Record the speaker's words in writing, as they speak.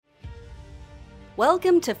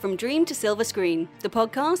Welcome to From Dream to Silver Screen, the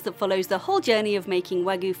podcast that follows the whole journey of making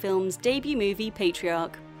Wagyu Films' debut movie,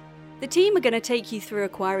 Patriarch. The team are going to take you through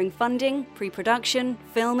acquiring funding, pre-production,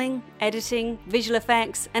 filming, editing, visual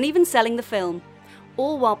effects, and even selling the film,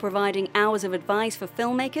 all while providing hours of advice for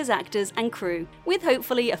filmmakers, actors, and crew, with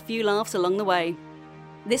hopefully a few laughs along the way.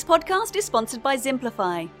 This podcast is sponsored by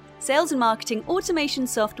Zimplify, sales and marketing automation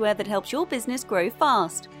software that helps your business grow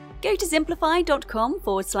fast. Go to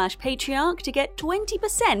zimplify.com/patriarch to get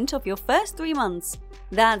 20% off your first 3 months.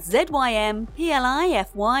 That's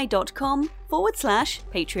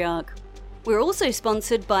zymplify.com/patriarch. We're also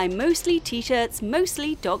sponsored by Mostly T-shirts,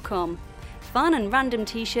 mostly.com. Fun and random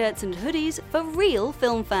t-shirts and hoodies for real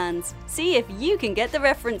film fans. See if you can get the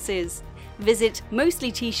references. Visit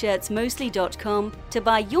mostlytshirtsmostly.com to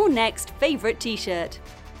buy your next favorite t-shirt.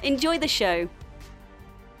 Enjoy the show.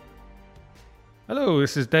 Hello,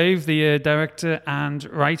 this is Dave, the director and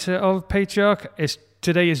writer of Patriarch.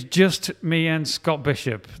 Today is just me and Scott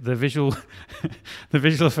Bishop, the visual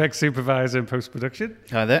effects supervisor in post-production.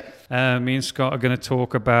 Hi there. Me and Scott are going to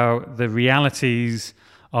talk about the realities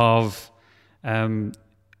of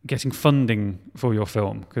getting funding for your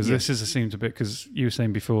film, because this seems a bit, because you were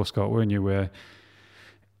saying before, Scott, weren't you, where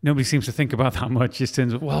nobody seems to think about that much. Just in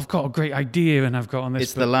terms of, well, I've got a great idea and I've got on this.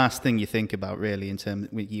 It's the last thing you think about, really, in terms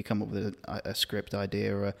when you come up with a script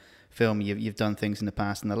idea or a film. You've done things in the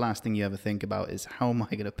past, and the last thing you ever think about is, how am I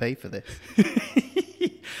going to pay for this?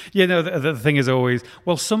 Yeah, no, the thing is always,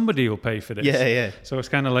 well, somebody will pay for this. Yeah. So it's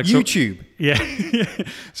kind of like YouTube.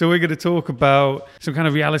 So we're going to talk about some kind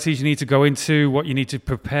of realities you need to go into, what you need to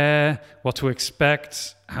prepare, what to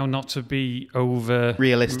expect, how not to be over...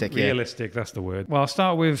 Realistic, that's the word. Well, I'll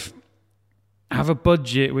start with, have a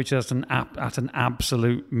budget which is at an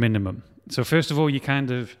absolute minimum. So first of all,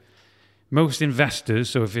 most investors,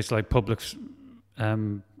 so if it's like public...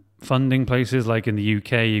 funding places like in the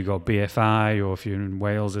UK, you've got BFI, or if you're in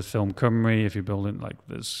Wales, there's Film Cymru, if you're building like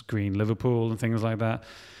there's Screen Liverpool and things like that.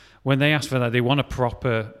 When they ask for that, they want a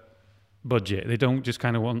proper budget. They don't just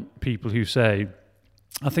kind of want people who say,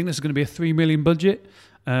 I think this is going to be a 3 million budget.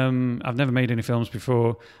 I've never made any films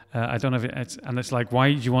before. I don't have it. And it's like,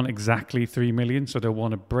 why do you want exactly 3 million? So they'll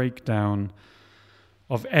want a breakdown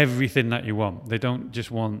of everything that you want. They don't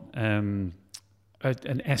just want...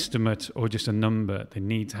 an estimate or just a number. They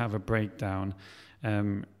need to have a breakdown,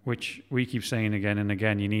 which we keep saying again and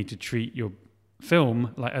again. You need to treat your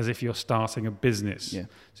film like as if you're starting a business. Yeah.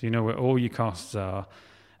 So you know where all your costs are.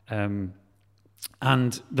 And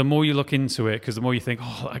the more you look into it, because the more you think,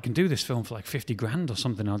 oh, I can do this film for like 50 grand or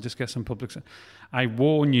something, I'll just get some public... I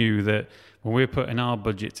warn you that when we were putting our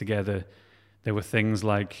budget together, there were things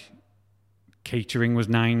like catering was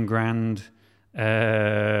 9 grand,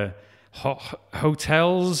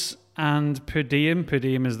 hotels and per diem. Per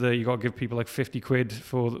diem is you got to give people like 50 quid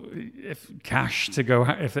for cash to go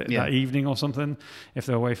that evening or something if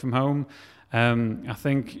they're away from home. I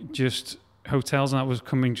think just hotels and that was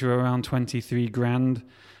coming to around 23 grand,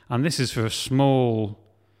 and this is for a small,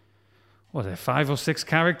 5 or 6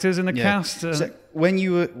 characters in the cast. So when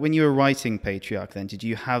you were writing Patriarch, then did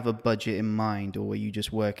you have a budget in mind, or were you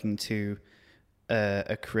just working to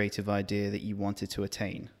a creative idea that you wanted to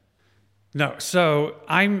attain? No, so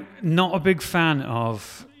I'm not a big fan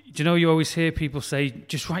of... Do you know, you always hear people say,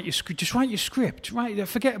 just write your script,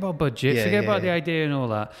 forget about budget, forget about the idea and all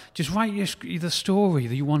that. Just write the story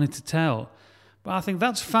that you wanted to tell. But I think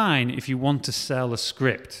that's fine if you want to sell a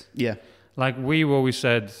script. Yeah. Like we always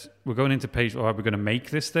said, we're going into page, or we're going to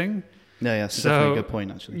make this thing. Yeah, that's definitely a good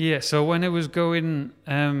point, actually. Yeah, so when it was going...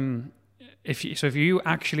 If you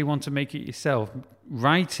actually want to make it yourself,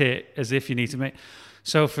 write it as if you need to make...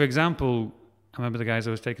 So, for example, I remember the guys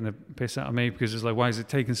always taking the piss out of me because it's like, why is it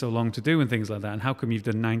taking so long to do and things like that? And how come you've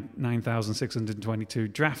done 9,622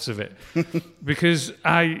 drafts of it? Because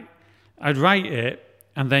I'd write it,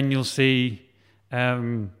 and then you'll see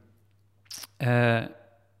these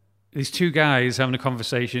 2 guys having a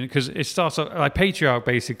conversation, because it starts off like Patriarch.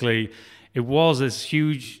 Basically, it was this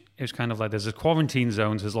huge. It was kind of like there's a quarantine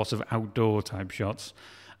zone, so there's lots of outdoor type shots,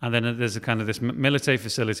 and then there's a kind of this military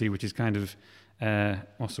facility, which is kind of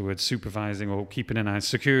supervising or keeping an eye on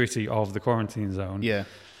security of the quarantine zone. Yeah.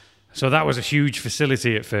 So that was a huge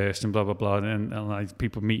facility at first, and blah, blah, blah. And like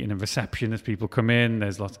people meeting in reception as people come in,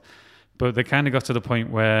 there's lots. But they kind of got to the point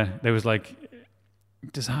where there was like,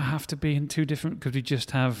 does that have to be in 2 different? Because we just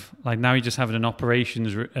have, like now you're just having an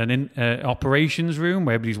operations room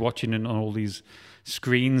where everybody's watching on all these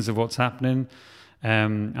screens of what's happening.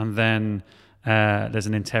 And then there's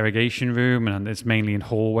an interrogation room, and it's mainly in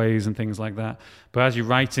hallways and things like that. But as you're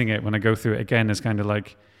writing it, when I go through it again, it's kind of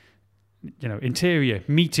like interior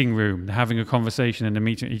meeting room, having a conversation in the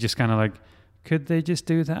meeting. You just kind of like, could they just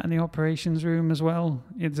do that in the operations room as well?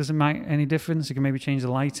 It doesn't make any difference. You can maybe change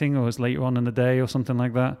the lighting, or it's later on in the day or something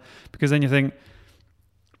like that. Because then you think,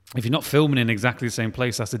 if you're not filming in exactly the same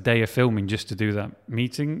place, that's a day of filming just to do that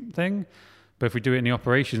meeting thing. But if we do it in the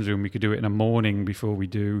operations room, we could do it in the morning before we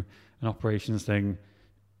do an operations thing,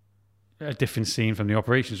 a different scene from the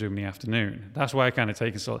operations room in the afternoon. That's why I kind of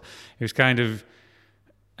take it. It was kind of,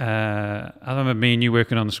 I remember me and you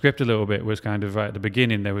working on the script a little bit, was kind of right at the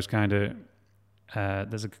beginning, there was kind of,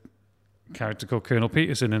 there's a character called Colonel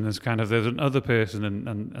Peterson, and there's another person,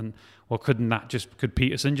 and well, could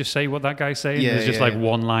Peterson just say what that guy's saying? There's just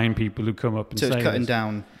one line people who come up and say. So it's cutting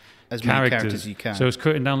down as many characters as you can. So it's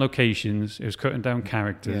cutting down locations, it was cutting down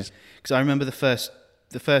characters. Because I remember the first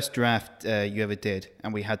draft you ever did,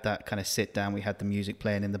 and we had that kind of sit down, we had the music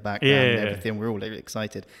playing in the background and everything. We're all really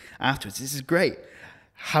excited. Afterwards, this is great.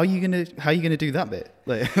 How are you gonna do that bit?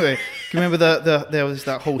 Like, do you remember there was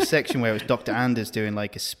that whole section where it was Dr. Anders doing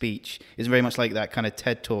like a speech? It's very much like that kind of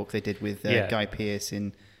TED talk they did with Guy Pearce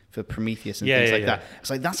for Prometheus and things like that.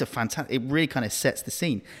 It's like, that's a fantastic. It really kind of sets the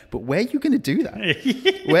scene. But where are you going to do that?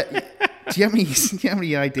 Do you have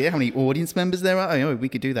any idea how many audience members there are? I know we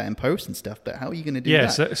could do that in post and stuff, but how are you going to do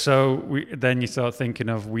that? So then you start thinking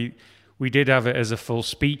of we did have it as a full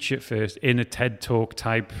speech at first in a TED talk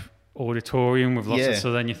type auditorium with lots of,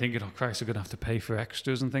 so then you're thinking, oh Christ, we're going to have to pay for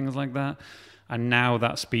extras and things like that. And now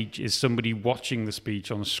that speech is somebody watching the speech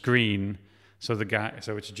on a screen. So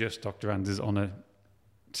it's just Dr. Anders on a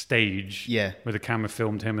stage where the camera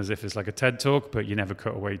filmed him as if it's like a TED talk, but you never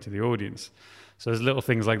cut away to the audience. So there's little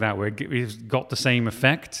things like that where we've got the same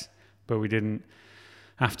effect, but we didn't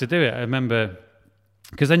have to do it. I remember,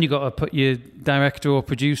 because then you got to put your director or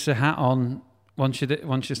producer hat on once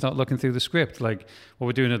you start looking through the script. Like what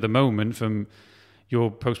we're doing at the moment from your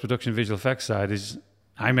post-production visual effects side is,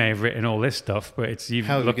 I may have written all this stuff, but it's you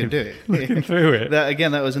looking through it.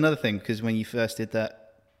 That was another thing, because when you first did that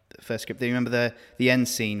first script, do you remember the end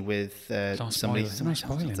scene with somebody?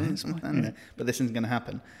 But this isn't going to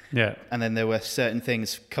happen. Yeah. And then there were certain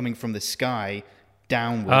things coming from the sky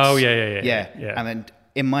downwards. Oh yeah. And then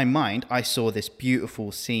in my mind, I saw this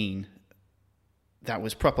beautiful scene that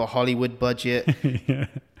was proper Hollywood budget,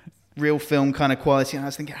 real film kind of quality, and I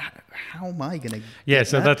was thinking, how am I going to? Yeah,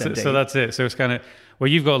 so that's it. So it's kind of, well,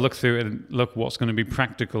 you've got to look through it and look what's going to be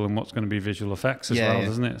practical and what's going to be visual effects as well,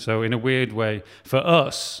 doesn't it? So in a weird way, for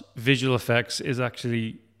us, visual effects is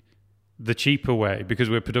actually the cheaper way, because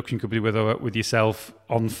we're a production company with yourself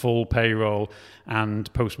on full payroll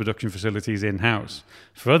and post-production facilities in-house.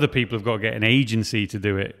 For other people who've got to get an agency to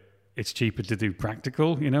do it, it's cheaper to do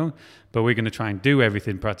practical, but we're going to try and do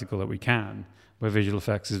everything practical that we can, where visual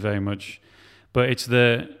effects is very much, but it's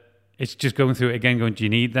just going through it again, going, do you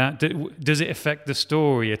need that? Does it affect the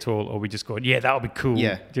story at all? Or are we just going, that'll be cool.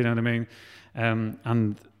 Yeah. Do you know what I mean?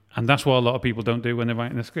 And that's what a lot of people don't do when they're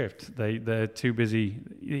writing a script. They're too busy.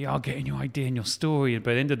 You are getting your idea and your story,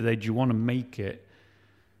 but at the end of the day, do you want to make it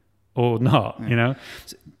or not? Do you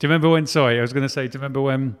remember when? Sorry, I was going to say. Do you remember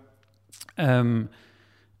when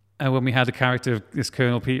we had a character of this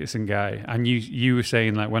Colonel Peterson guy, and you were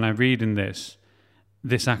saying, like, when I'm reading this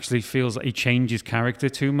actually feels like he changes character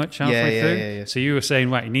too much halfway through. Yeah. So you were saying,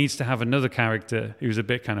 right, he needs to have another character who's a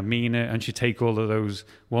bit kind of meaner and should take all of those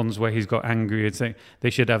ones where he's got angry and say they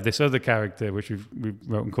should have this other character, which we've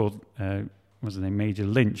wrote and called, what's his name, Major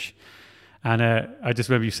Lynch. And I just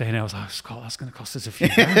remember you saying, I was like, Scott, that's going to cost us a few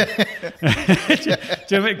grand. Do you know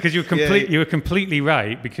what I mean? Because you were completely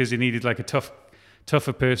right, because you needed like a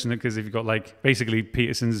tougher person, because if you've got like, basically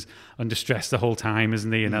Peterson's under stress the whole time,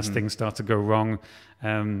 isn't he? And as things start to go wrong,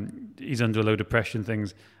 he's under a load of pressure and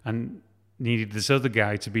things, and needed this other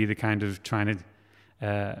guy to be the kind of trying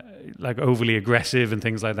to like overly aggressive and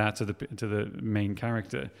things like that to the main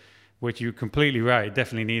character, which you're completely right,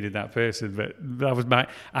 definitely needed that person. But that was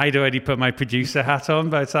I'd already put my producer hat on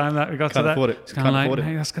by the time that we got to that. It's kind of like,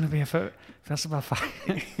 hey, that's going to be that's about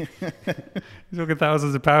 $5. He's talking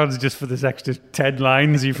thousands of pounds just for this extra 10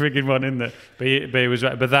 lines you freaking want in there. But it was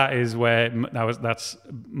right. But that is where that's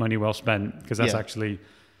money well spent, because that's actually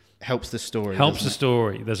helps the story.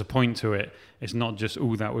 There's a point to it. It's not just,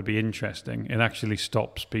 that would be interesting. It actually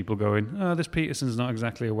stops people going, this Peterson's not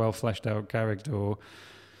exactly a well fleshed out character, or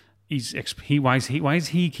why does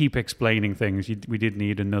he keep explaining things? We did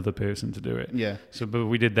need another person to do it. Yeah. So, but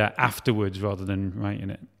we did that afterwards rather than writing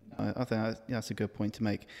it. I think that's a good point to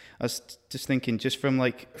make. I was just thinking, just from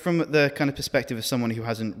the kind of perspective of someone who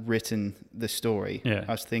hasn't written the story,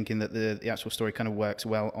 I was thinking that the actual story kind of works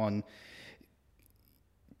well on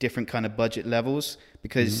different kind of budget levels,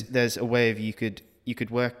 because there's a way of you could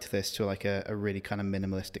work this to like a really kind of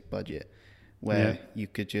minimalistic budget, where you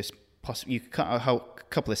could just you could cut a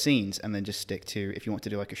couple of scenes and then just stick to, if you want to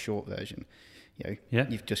do like a short version,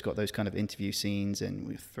 you've just got those kind of interview scenes, and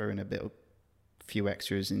we've thrown a few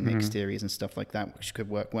extras and exteriors and stuff like that, which could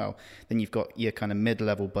work well. Then you've got your kind of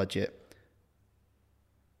mid-level budget,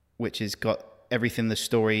 which has got everything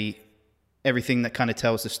that kind of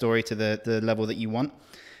tells the story to the level that you want.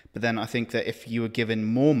 But then I think that if you were given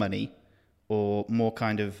more money or more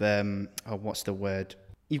kind of, what's the word?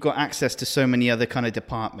 You've got access to so many other kind of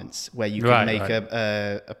departments where you can make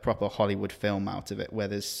a proper Hollywood film out of it, where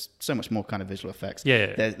there's so much more kind of visual effects.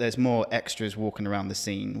 There's more extras walking around the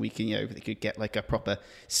scene. We can, they could get like a proper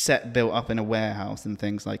set built up in a warehouse and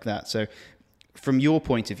things like that. So from your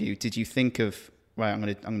point of view, did you think of, right, I'm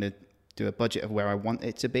going to do a budget of where I want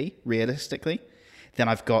it to be realistically? Then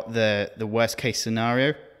I've got the worst case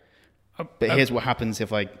scenario. But here's what happens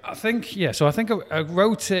if I think I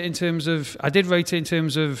wrote it in terms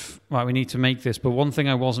of, right, we need to make this. But one thing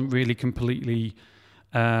I wasn't really completely,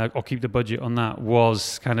 or keep the budget on that,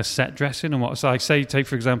 was kind of set dressing and what. So I say, take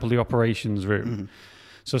for example, the operations room. Mm-hmm.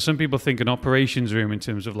 So some people think an operations room in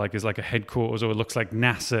terms of like is like a headquarters, or it looks like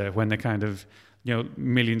NASA when they're kind of,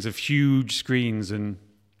 millions of huge screens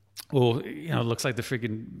or it looks like the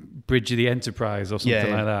frigging bridge of the Enterprise or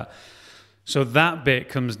something like that. So that bit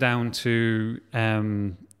comes down to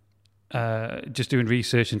just doing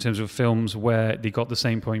research in terms of films where they got the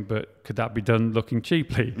same point, but could that be done looking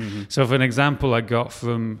cheaply? Mm-hmm. So for an example I got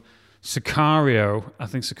from Sicario, I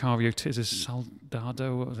think Sicario is a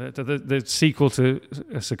Soldado, the sequel to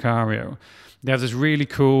Sicario. They have this really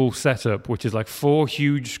cool setup, which is like 4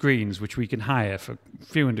 huge screens, which we can hire for a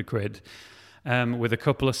few £100. With a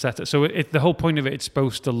couple of setups. So the whole point of it's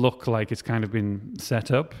supposed to look like it's kind of been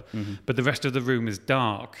set up, but the rest of the room is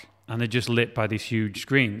dark and they're just lit by these huge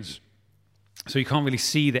screens. So you can't really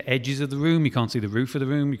see the edges of the room, you can't see the roof of the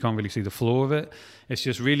room, you can't really see the floor of it. It's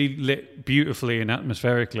just really lit beautifully and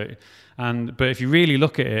atmospherically. But if you really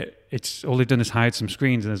look at it, it's all they've done is hide some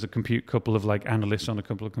screens, and there's a couple of like analysts on a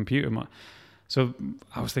couple of So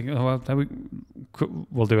I was thinking,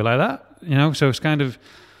 we'll do it like that, So it's kind of,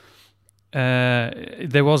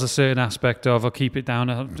 there was a certain aspect of I'll keep it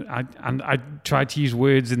down, and I tried to use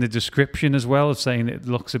words in the description as well, of saying it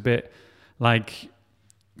looks a bit like,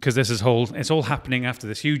 because it's all happening after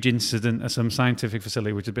this huge incident at some scientific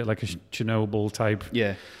facility, which is a bit like a Chernobyl type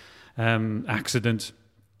accident.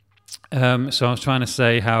 So I was trying to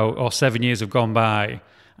say how 7 years have gone by,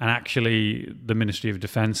 and actually the Ministry of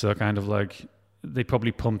Defence are kind of like, they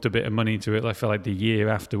probably pumped a bit of money into it. I felt like the year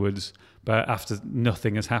afterwards, but after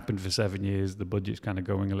nothing has happened for 7 years, the budget's kind of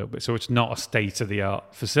going a little bit. So it's not a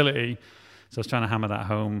state-of-the-art facility. So I was trying to hammer that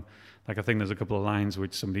home. Like, I think there's a couple of lines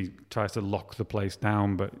which somebody tries to lock the place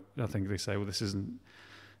down, but I think they say, well, this isn't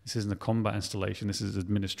a combat installation, this is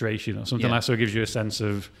administration or something like that. So it gives you a sense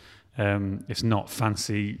of it's not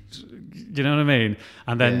fancy, you know what I mean?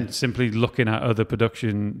 And then simply looking at other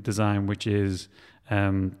production design, which is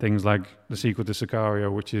things like the sequel to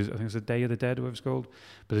Sicario, which is, I think it's The Day of the Dead, or whatever it's called.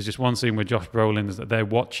 But there's just one scene where Josh Brolin is that they're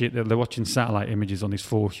watching satellite images on these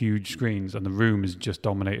 4 huge screens, and the room is just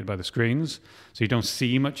dominated by the screens. So you don't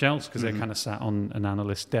see much else because they're kind of sat on an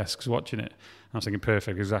analyst's desks watching it. I was thinking,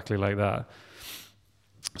 perfect, exactly like that.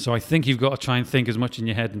 So I think you've got to try and think as much in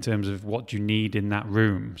your head in terms of what you need in that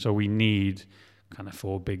room. So we need kind of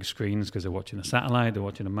 4 big screens because they're watching a satellite, they're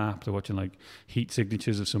watching a map, they're watching like heat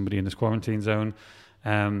signatures of somebody in this quarantine zone.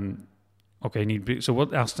 So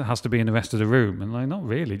what else has to be in the rest of the room? And like, not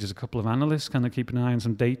really, just a couple of analysts kind of keeping an eye on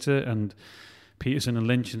some data, and Peterson and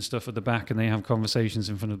Lynch and stuff at the back, and they have conversations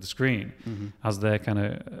in front of the screen as they're kind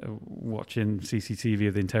of watching CCTV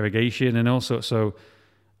of the interrogation and all sorts. So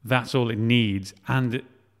that's all it needs, and it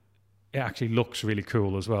actually looks really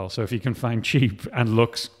cool as well. So if you can find cheap and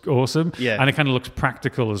looks awesome, and it kind of looks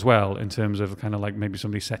practical as well in terms of kind of like maybe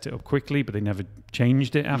somebody set it up quickly, but they never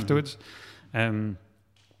changed it afterwards.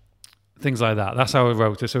 Things like that. That's how I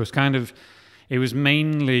wrote it. So it was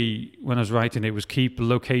mainly, when I was writing it, was keep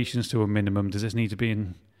locations to a minimum. Does this need to be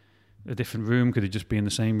in a different room? Could it just be in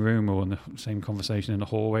the same room or in the same conversation in the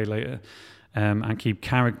hallway later? And keep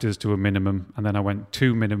characters to a minimum. And then I went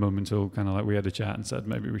to minimum until kind of like we had a chat and said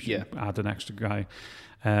maybe we should add an extra guy.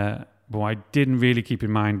 But what I didn't really keep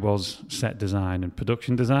in mind was set design and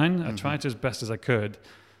production design. I tried to as best as I could.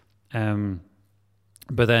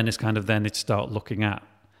 But then it's kind of, then it's start looking at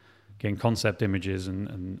getting concept images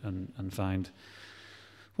and find,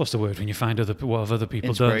 what's the word when you find what have other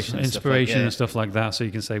people done? Inspiration and stuff like that. So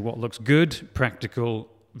you can say what looks good, practical,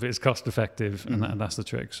 but it's cost effective, and that's the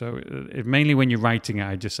trick. So mainly when you're writing it,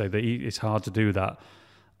 I just say that it's hard to do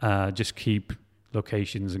that. Just keep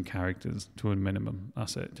locations and characters to a minimum.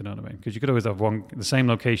 That's it. Do you know what I mean? Because you could always have the same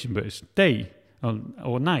location, but it's day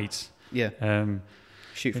or night. Yeah.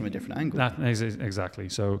 Shoot from a different angle. Exactly.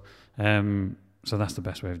 So that's the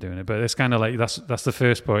best way of doing it. But it's kind of like that's the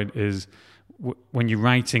first point is when you're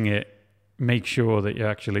writing it, make sure that you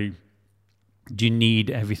actually. Do you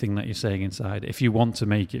need everything that you're saying inside? If you want to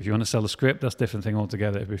make it, if you want to sell a script, that's a different thing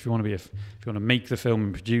altogether. But if you want to make the film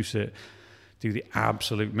and produce it, do the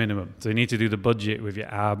absolute minimum. So you need to do the budget with your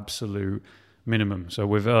absolute minimum. So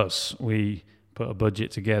with us, we put a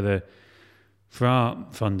budget together for our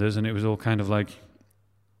funders, and it was all kind of like,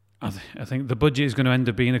 I think the budget is going to end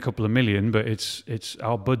up being a couple of million, but it's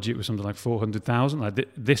our budget was something like 400,000. Like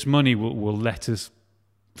this money will let us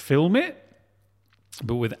film it,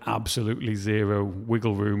 but with absolutely zero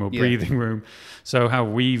wiggle room or breathing room. So how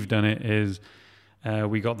we've done it is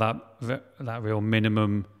we got that real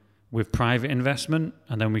minimum with private investment,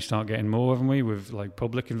 and then we start getting more, haven't we, with like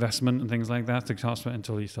public investment and things like that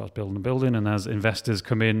until he starts building a building. And as investors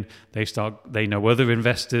come in, they know other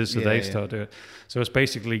investors, so they start doing it. So it's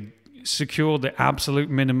basically secure the absolute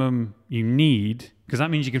minimum you need, because that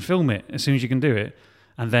means you can film it as soon as you can do it.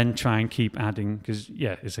 And then try and keep adding, because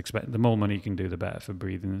it's expected. The more money you can do, the better for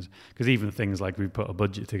breathing. Because even things like we put a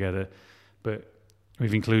budget together, but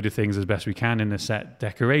we've included things as best we can in the set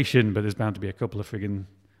decoration. But there's bound to be a couple of friggin'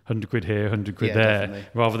 100 quid here, 100 quid there, definitely.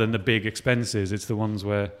 Rather than the big expenses. It's the ones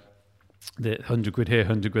where the 100 quid here,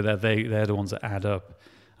 100 quid there. They're the ones that add up,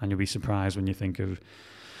 and you'll be surprised when you think of.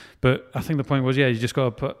 But I think the point was, you just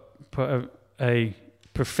got to put a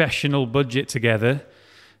professional budget together.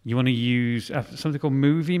 You want to use something called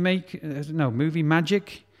Movie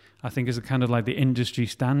Magic, I think is a kind of like the industry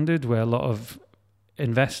standard where a lot of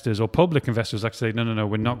investors or public investors like say, no,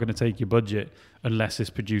 we're not going to take your budget unless it's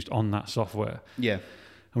produced on that software. Yeah.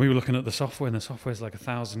 And we were looking at the software, and the software is like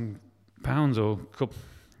 £1,000 or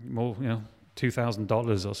more,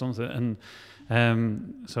 $2,000 or something.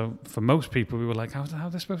 And so for most people, we were like, how are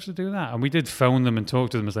they supposed to do that? And we did phone them and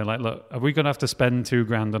talk to them and say, like, look, are we going to have to spend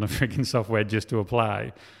 $2,000 on a freaking software just to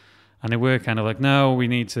apply? And they were kind of like, no, we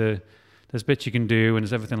need to, there's bits you can do and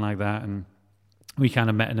there's everything like that. And we kind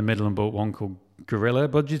of met in the middle and bought one called Guerrilla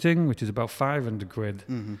Budgeting, which is about 500 quid.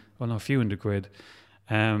 Mm-hmm. Well, no, a few hundred quid.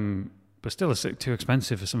 But still it's too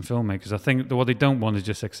expensive for some filmmakers. I think what they don't want is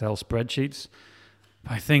just Excel spreadsheets.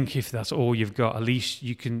 I think if that's all you've got, at least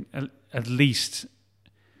you can,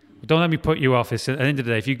 don't let me put you off. It's, at the end of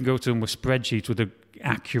the day, if you can go to them with spreadsheets with an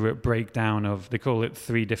accurate breakdown of, they call it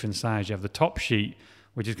 3 different sizes. You have the top sheet,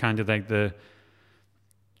 which is kind of like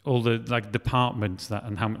all the like departments that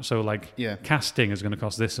and how much. So like casting is going to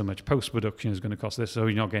cost this so much, post production is going to cost this. So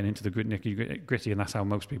you're not getting into the gritty, and that's how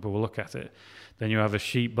most people will look at it. Then you have a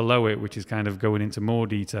sheet below it, which is kind of going into more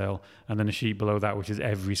detail, and then a sheet below that, which is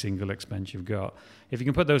every single expense you've got. If you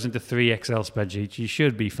can put those into 3 Excel spreadsheets, you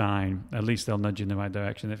should be fine. At least they'll nudge you in the right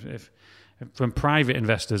direction. If from private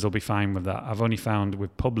investors, they'll be fine with that. I've only found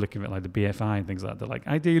with public, like the BFI and things like that, they're like,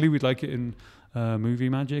 ideally we'd like it in Movie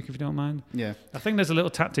Magic, if you don't mind. Yeah. I think there's a little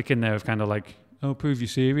tactic in there of kind of like, prove you're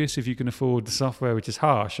serious if you can afford the software, which is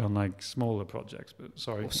harsh on like smaller projects, but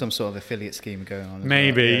sorry. Or some sort of affiliate scheme going on.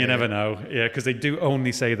 Maybe, you never know. Yeah, because they do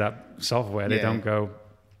only say that software. They don't go,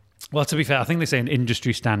 well, to be fair, I think they say an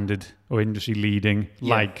industry standard or industry leading,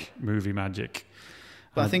 like Movie Magic.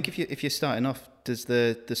 But I think if you're starting off, does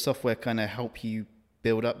the software kind of help you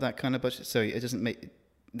build up that kind of budget? So it doesn't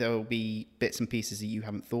there will be bits and pieces that you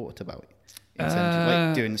haven't thought about in terms of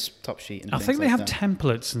like doing the top sheet and I things think they like have that.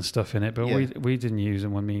 templates and stuff in it, but we didn't use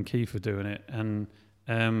them when me and Keith were doing it. And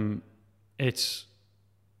it's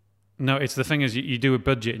the thing is you do a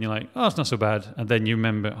budget and you're like, it's not so bad. And then you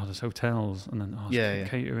remember, there's hotels, and then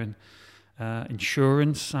catering.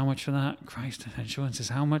 Insurance, how much for that? Christ, insurance is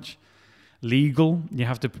how much? Legal, you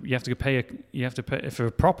have to pay for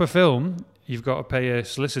a proper film. You've got to pay a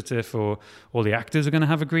solicitor for all the actors are going to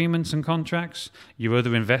have agreements and contracts. Your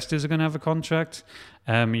other investors are going to have a contract.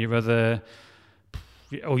 All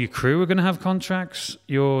your crew are going to have contracts.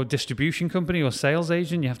 Your distribution company or sales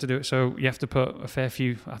agent, you have to do it. So you have to put a fair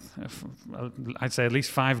few, I'd say at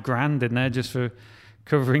least $5,000 in there just for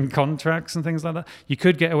covering contracts and things like that. You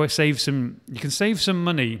could save some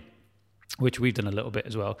money, which we've done a little bit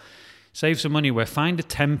as well. Save some money find a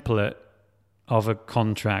template of a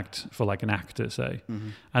contract for like an actor, say,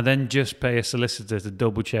 and then just pay a solicitor to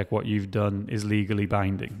double check what you've done is legally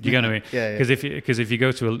binding. Do you get what I mean? Yeah. Because if you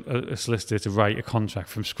go to a solicitor to write a contract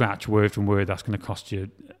from scratch, word from word, that's going to cost you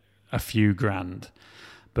a few grand.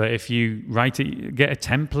 But if you write it, get a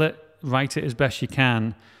template, write it as best you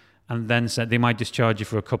can, and then they might just charge you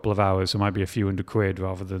for a couple of hours. So it might be a few hundred quid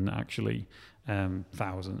rather than actually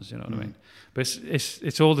thousands, you know what I mean? But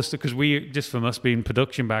it's all this, because we, just from us being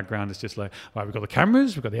production background, it's just like, right, we've got the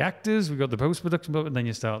cameras, we've got the actors, we've got the post-production, and then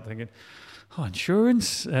you start thinking,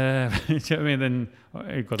 insurance, you know what I mean? Then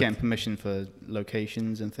you've got getting permission for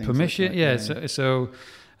locations and things. Permission, like that. yeah. So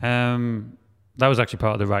that was actually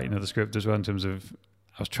part of the writing of the script as well, in terms of,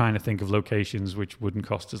 I was trying to think of locations which wouldn't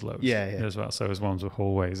cost us loads as well. So as ones with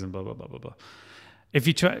hallways and blah, blah, blah, blah, blah. If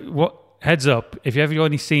you try, heads up, if you ever got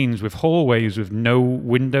any scenes with hallways with no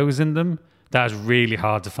windows in them, that is really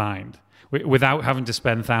hard to find without having to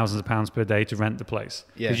spend thousands of pounds per day to rent the place.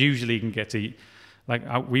 Because usually you can get to,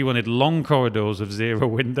 we wanted long corridors of 0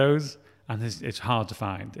 windows, and it's hard to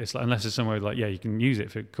find. It's like, unless it's somewhere like, you can use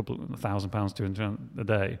it for a couple of £1,000, £200 a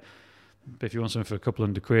day. But if you want something for a couple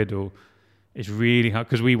 £100, or it's really hard,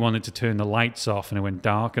 because we wanted to turn the lights off and it went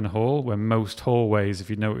dark in the hall, where most hallways, if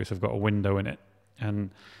you notice, have got a window in it.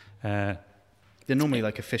 And they're normally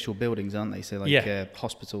like official buildings, aren't they? So like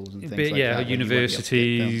hospitals and things like that.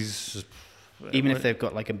 Universities. Even if they've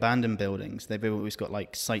got like abandoned buildings, they've always got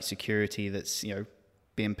like site security that's,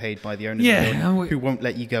 being paid by the owners of the building, who won't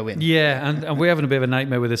let you go in. Yeah, and we're having a bit of a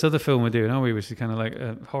nightmare with this other film we're doing, aren't we? Which is kind of like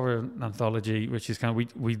a horror anthology, which is kind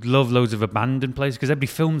of, we love loads of abandoned places, because everybody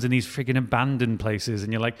films in these freaking abandoned places,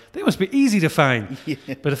 and you're like, they must be easy to find.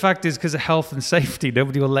 But the fact is, because of health and safety,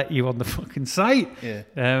 nobody will let you on the fucking site.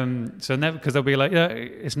 So never, because they'll be like,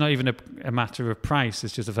 it's not even a matter of price,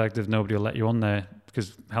 it's just the fact that nobody will let you on there,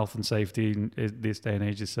 because health and safety in this day and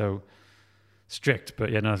age is so strict.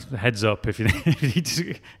 But heads up, if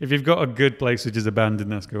you've got a good place which is abandoned,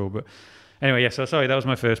 that's cool. But anyway, so sorry, that was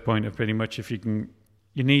my first point of pretty much, you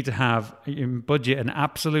need to have in budget an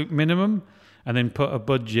absolute minimum, and then put a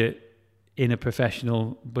budget in a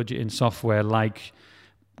professional budgeting software like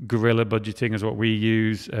Guerrilla Budgeting is what we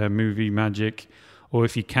use, Movie Magic, or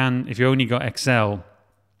if you only got Excel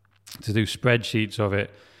to do spreadsheets of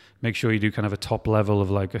it, make sure you do kind of a top level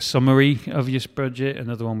of like a summary of your budget,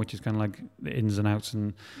 another one which is kind of like the ins and outs,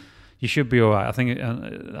 and you should be all right.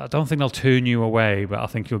 I don't think they'll turn you away, but I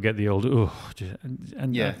think you'll get the old,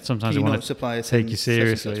 sometimes they want to take you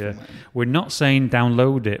seriously. We're not saying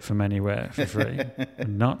download it from anywhere for free. We're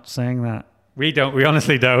not saying that. We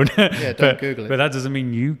honestly don't. Don't Google it. But that doesn't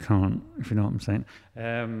mean you can't, if you know what I'm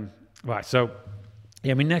saying. Right, so,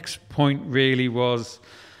 my next point really was...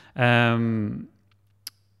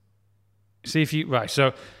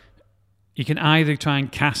 so you can either try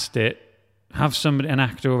and cast it, have an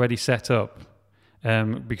actor already set up,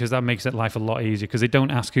 because that makes life a lot easier, because they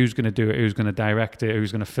don't ask who's going to do it, who's going to direct it,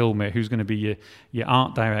 who's going to film it, who's going to be your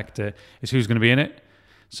art director, it's who's going to be in it.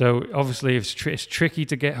 So obviously it's tricky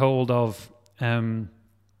to get hold of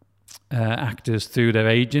actors through their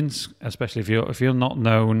agents, especially if you're not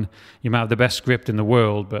known. You might have the best script in the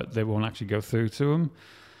world, but they won't actually go through to them.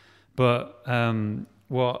 But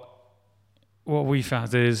what we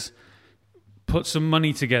found is, put some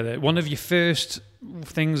money together. One of your first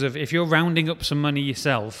things if you're rounding up some money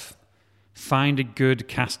yourself, find a good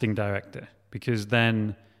casting director, because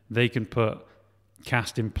then they can put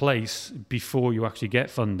cast in place before you actually get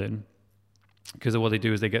funding. Because what they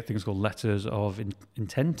do is they get things called letters of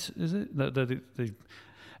intent, is it? An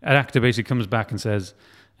actor basically comes back and says,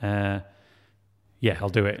 I'll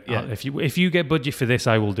do it. Yeah. If you get budget for this,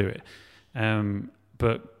 I will do it.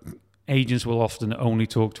 But agents will often only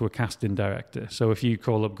talk to a casting director. So if you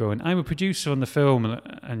call up going, I'm a producer on the film,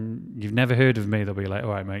 and you've never heard of me, they'll be like, all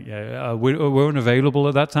right, mate, we're unavailable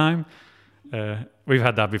at that time. We've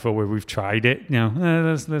had that before where we've tried it.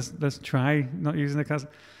 Let's try not using the cast.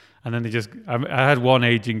 And then I had one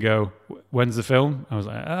agent go, when's the film? I was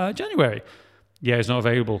like, January. Yeah, it's not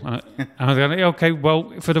available. And I was like, okay,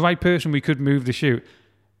 well, for the right person, we could move the shoot.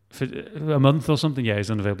 For a month or something,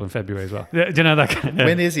 he's unavailable in February as well. Do you know that kind of,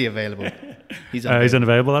 when is he available? He's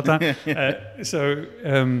unavailable at that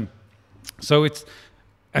time. So it's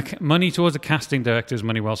money towards a casting director is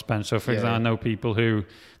money well spent. So for example, I know people who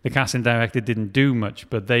the casting director didn't do much,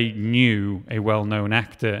 but they knew a well-known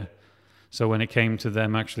actor. So when it came to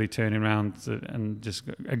them actually turning around and just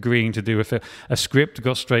agreeing to do a script,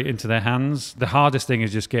 got straight into their hands. The hardest thing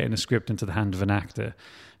is just getting a script into the hand of an actor.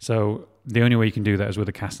 So the only way you can do that is with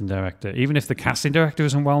a casting director. Even if the casting director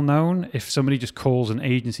isn't well known, if somebody just calls an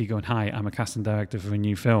agency going, hi, I'm a casting director for a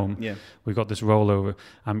new film. We've got this rollover.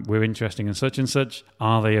 We're interested in such and such.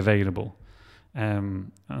 Are they available?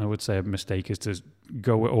 And I would say a mistake is to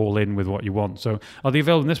go all in with what you want. So are they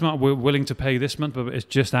available this month? We're willing to pay this month, but it's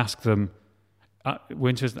just ask them, we're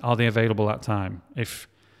interested, are they available that time?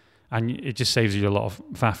 And it just saves you a lot of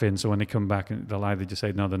faffing. So when they come back, they'll either just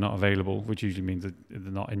say, no, they're not available, which usually means that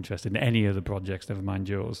they're not interested in any of the projects, never mind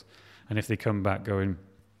yours. And if they come back going,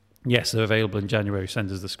 yes, they're available in January,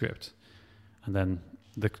 send us the script. And then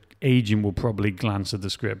the agent will probably glance at the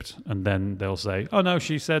script and then they'll say, oh no,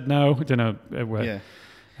 she said no. I don't know.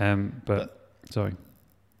 But sorry.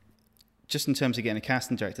 Just in terms of getting a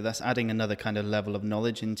casting director, that's adding another kind of level of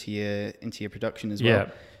knowledge into your production as well. Yeah.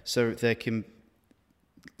 So there can,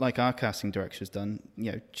 like our casting director has done,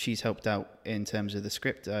 she's helped out in terms of the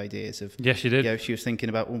script ideas of. Yes, she did. She was thinking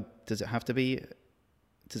about, well, does it have to be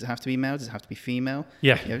male? Does it have to be female?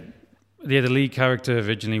 Yeah. The lead character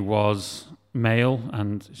originally was male,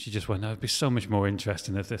 and she just went, no, it'd be so much more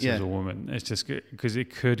interesting if this was a woman. It's just because it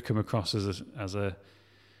could come across as a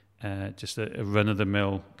just a run of the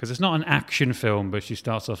mill, because it's not an action film, but she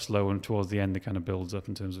starts off slow and towards the end it kind of builds up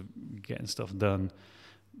in terms of getting stuff done.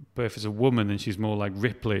 But if it's a woman, then she's more like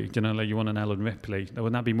Ripley. Do you know, like you want an Ellen Ripley?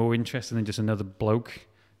 Wouldn't that be more interesting than just another bloke?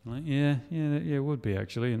 I'm like, yeah, it would be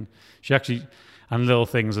actually. And she actually, and little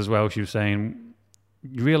things as well. She was saying,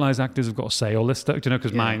 you realise actors have got to say all this stuff, do you know?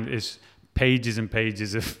 Because mine is pages and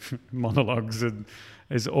pages of monologues, and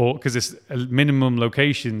is all, because it's minimum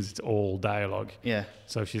locations, it's all dialogue. Yeah.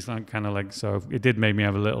 So she's like kind of like, so it did make me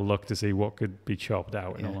have a little look to see what could be chopped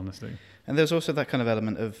out. In all honesty. And there's also that kind of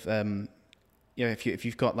element of, if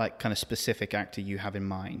you've got like kind of specific actor you have in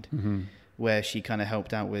mind, where she kind of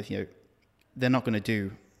helped out with, they're not going to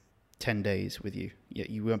do 10 days with you.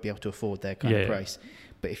 You won't be able to afford their kind of price.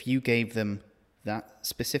 But if you gave them that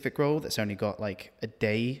specific role that's only got like a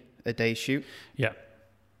day shoot,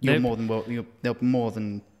 they'll more than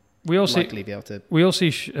likely be able to. We all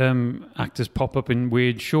see actors pop up in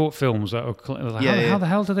weird short films that are like, how the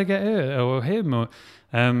hell did they get her or him? Or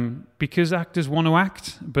because actors want to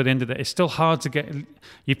act, but end of the day, it's still hard to get.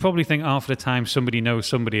 You probably think half the time somebody knows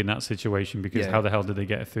somebody in that situation, because how the hell did they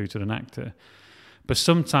get it through to an actor? But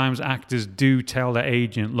sometimes actors do tell their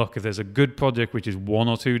agent, look, if there's a good project which is 1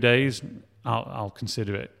 or 2 days, I'll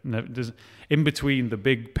consider it. There's, in between the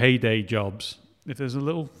big payday jobs, if there's a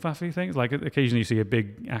little faffy thing, like occasionally you see a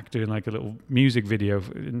big actor in like a little music video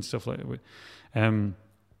and stuff like that.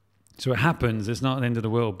 So it happens. It's not the end of the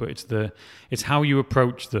world, but it's how you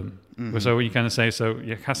approach them. Mm-hmm. So when you kind of say, so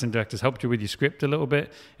your casting director's helped you with your script a little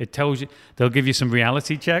bit, it tells you, they'll give you some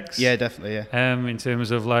reality checks. Yeah, definitely. Yeah. In terms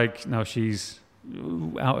of like, no, she's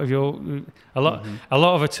out of your a lot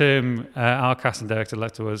of a term. Our casting director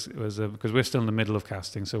left to us was because we're still in the middle of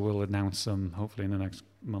casting, so we'll announce some hopefully in the next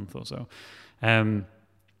month or so.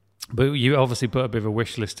 But you obviously put a bit of a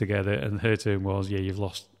wish list together, and her term was, you've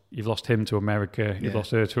lost him to America, you've lost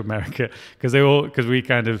her to America, because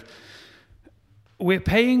we're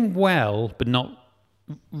paying well, but not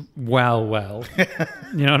well.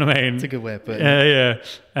 You know what I mean? It's a good way of putting it.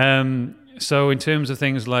 Yeah. So in terms of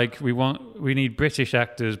things like we need British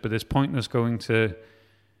actors, but there's pointless going to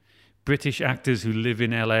British actors who live in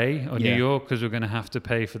LA or New York, because we're going to have to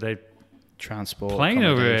pay for their transport, plane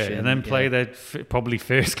over it, and then play their probably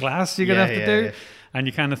first class. You're going to have to do. And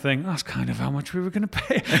you kind of think, that's kind of how much we were going to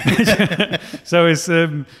pay. So it's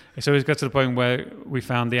got to the point where we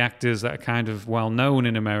found the actors that are kind of well known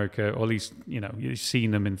in America, or at least you've seen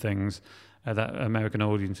them in things that American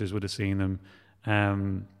audiences would have seen them,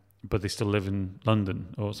 but they still live in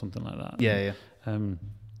London or something like that. Yeah.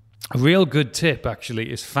 A real good tip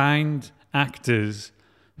actually is find actors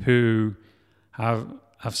who have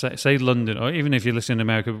say London, or even if you're listening to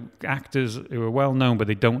America, actors who are well known but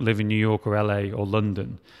they don't live in New York or LA or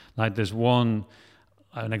London. Like there's an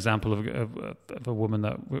example of a woman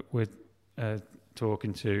that we're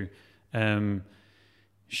talking to.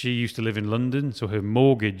 She used to live in London, so her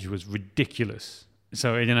mortgage was ridiculous.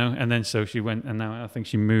 So and then so she went, and now I think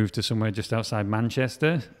she moved to somewhere just outside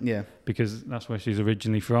Manchester. Yeah, because that's where she's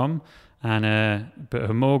originally from, and but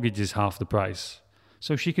her mortgage is half the price.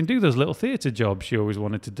 So she can do those little theatre jobs she always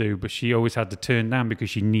wanted to do, but she always had to turn down because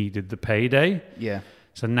she needed the payday. Yeah.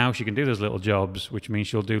 So now she can do those little jobs, which means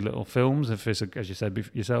she'll do little films. If it's, as you said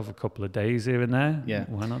yourself, a couple of days here and there,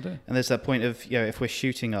 why not do it? And there's that point of, if we're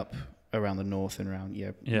shooting up around the north and around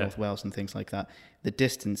North Wales and things like that, the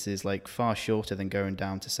distance is like far shorter than going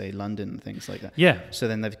down to, say, London and things like that. Yeah. So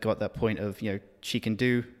then they've got that point of, she can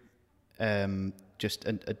do just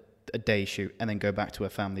a day shoot and then go back to her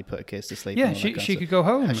family, put her kids to sleep. Yeah, she could go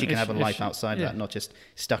home. And she can have a life outside of that, not just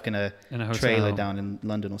stuck in a trailer down in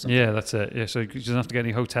London or something. Yeah, that's it. Yeah, so she doesn't have to get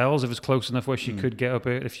any hotels if it's close enough where she could get up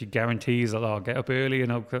early, if she guarantees that I'll get up early.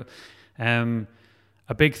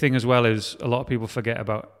 A big thing as well is a lot of people forget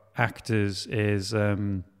about actors is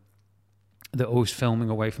they're always filming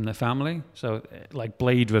away from their family. So like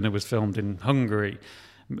Blade Runner was filmed in Hungary.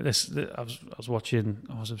 I was watching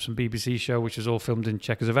some BBC show which was all filmed in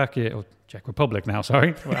Czechoslovakia or Czech Republic now.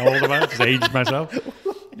 Sorry, how old am I? Just aged myself.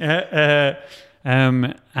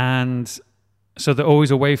 And so they're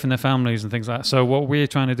always away from their families and things like that. So what we're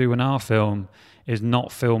trying to do in our film is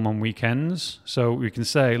not film on weekends. So we can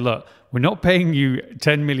say, look, we're not paying you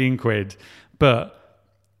 10 million quid, but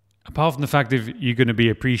apart from the fact that you're going to be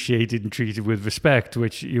appreciated and treated with respect,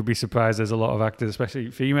 which you'll be surprised there's a lot of actors, especially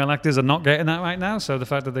female actors, are not getting that right now. So the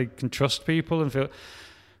fact that they can trust people and feel,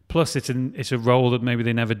 plus it's a role that maybe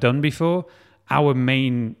they never done before. Our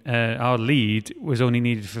lead was only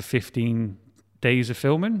needed for 15 days of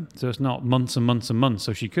filming, so it's not months and months and months.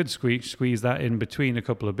 So she could squeeze that in between a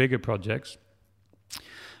couple of bigger projects.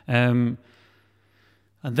 And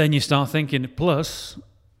then you start thinking, plus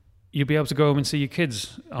you'll be able to go home and see your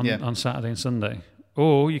kids on Saturday and Sunday.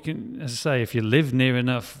 Or you can, as I say, if you live near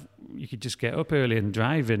enough, you could just get up early and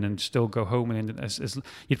drive in and still go home. And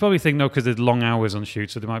you'd probably think, no, because there's long hours on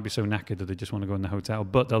shoot, so they might be so knackered that they just want to go in the hotel.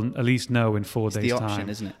 But they'll at least know in 4 days' option, time,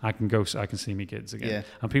 isn't it? I can see my kids again. Yeah.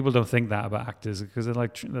 And people don't think that about actors because they're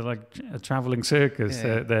like a traveling circus.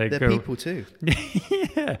 Yeah. They're people too.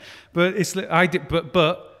 Yeah, but it's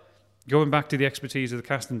but going back to the expertise of the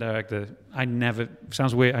casting director,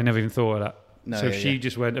 sounds weird. I never even thought of that. No, so she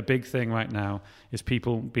just went, a big thing right now is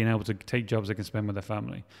people being able to take jobs they can spend with their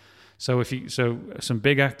family. So some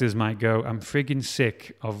big actors might go, I'm frigging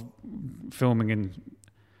sick of filming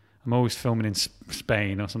I'm always filming in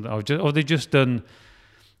Spain or something. Or they've just done,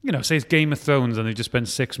 say it's Game of Thrones and they've just spent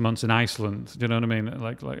 6 months in Iceland. Do you know what I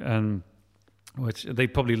mean? Which they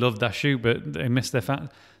probably loved that shoot, but they missed their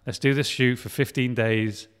let's do this shoot for 15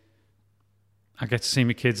 days. I get to see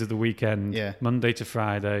my kids at the weekend, Monday to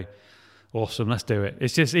Friday. Awesome, let's do it.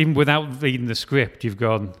 It's just, even without reading the script, you've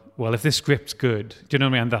gone, well, if this script's good, do you know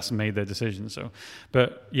what I mean? And that's made their decision. So,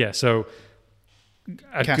 but yeah, so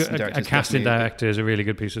a casting director is a really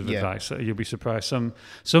good piece of advice. So you'll be surprised.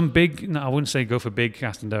 Some big, no, I wouldn't say go for big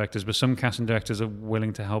casting directors, but some casting directors are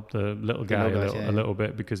willing to help the little guy a little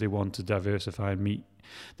bit because they want to diversify and meet.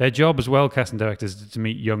 Their job as well, casting directors, is to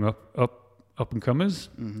meet young up and comers,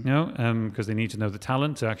 because they need to know the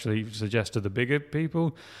talent to actually suggest to the bigger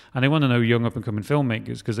people, and they want to know young up and coming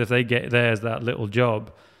filmmakers, because if they get theirs that little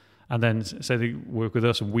job, and then say they work with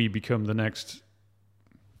us and we become the next,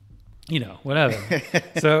 whatever.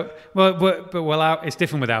 So, it's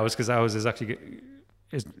different with ours, because ours is actually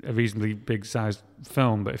a reasonably big sized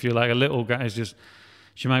film. But if you're like a little guy,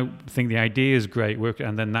 she might think the idea is great,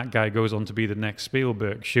 and then that guy goes on to be the next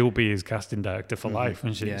Spielberg. She'll be his casting director for life,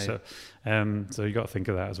 and she. So you got to think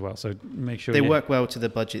of that as well. So make sure they work well to the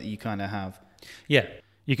budget that you kind of have. Yeah,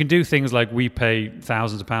 you can do things like we pay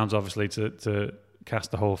thousands of pounds, obviously, to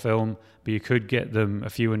cast the whole film, but you could get them a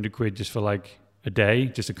few £100 just for like a day,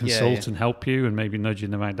 just to consult and help you and maybe nudge you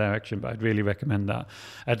in the right direction. But I'd really recommend that,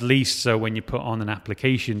 at least so when you put on an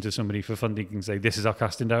application to somebody for funding, you can say, this is our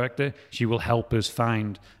casting director. She will help us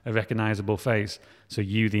find a recognizable face, so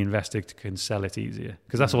you, the investor, can sell it easier,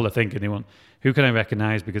 because that's all they're thinking. They want, who can I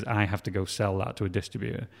recognize, because I have to go sell that to a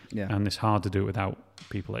distributor, and it's hard to do it without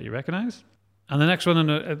people that you recognize. And the next one,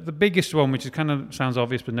 and the biggest one, which is kind of sounds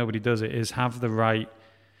obvious but nobody does it, is have the right.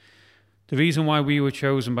 The reason why we were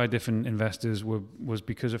chosen by different investors was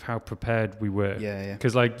because of how prepared we were. Yeah.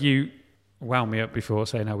 Because you wound me up before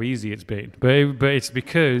saying how easy it's been, but it's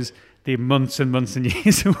because the months and months and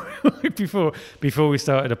years of work before we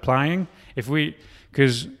started applying.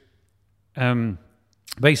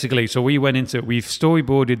 Basically, so we went into it, we've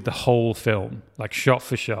storyboarded the whole film, like shot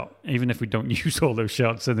for shot, even if we don't use all those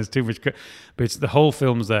shots and there's too much, but it's the whole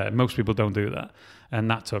film's there. Most people don't do that,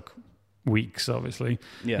 and that took weeks, obviously.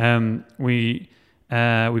 We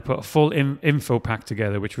put a full info pack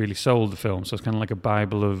together, which really sold the film. So it's kind of like a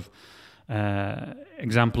Bible of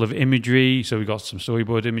example of imagery. So we got some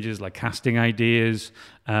storyboard images, like casting ideas,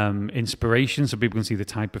 inspiration, so people can see the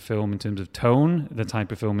type of film in terms of tone, the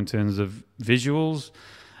type of film in terms of visuals.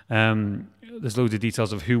 There's loads of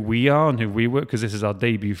details of who we are and who we work, because this is our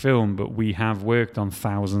debut film, but we have worked on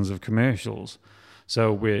thousands of commercials.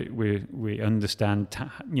 So we understand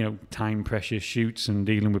time pressure shoots and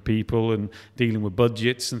dealing with people and dealing with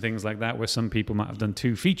budgets and things like that, where some people might have done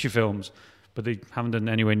 2 feature films, but they haven't done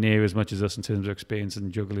anywhere near as much as us in terms of experience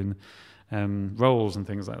and juggling roles and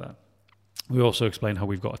things like that. We also explain how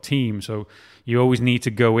we've got a team. So you always need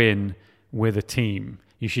to go in with a team.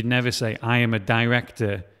 You should never say, I am a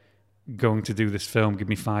director going to do this film, give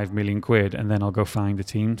me 5 million quid, and then I'll go find a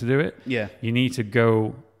team to do it. Yeah. You need to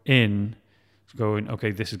go in going,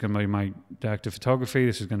 okay, this is going to be my director of photography,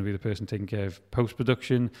 this is going to be the person taking care of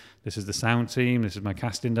post-production, this is the sound team, this is my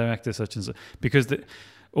casting director, such and such. Because they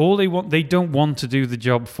don't want to do the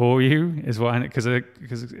job for you, is what, because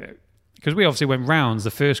we obviously went rounds.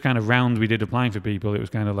 The first kind of round we did applying for people, it was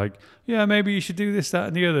kind of like, yeah, maybe you should do this, that,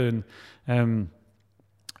 and the other. And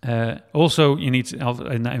Also, you need to,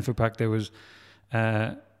 in that info pack there was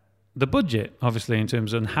the budget, obviously, in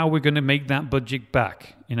terms of how we're going to make that budget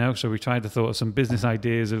back. So we tried to thought of some business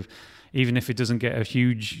ideas of, even if it doesn't get a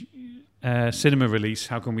huge cinema release,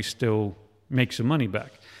 how can we still make some money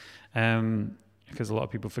back? Because a lot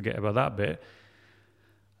of people forget about that bit.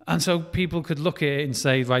 And so people could look at it and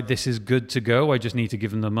say, right, this is good to go. I just need to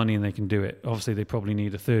give them the money and they can do it. Obviously, they probably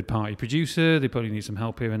need a third-party producer. They probably need some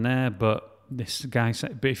help here and there. But this guy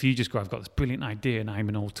said, but if you just go, I've got this brilliant idea and I'm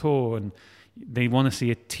an auteur, and they want to see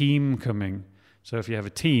a team coming. So if you have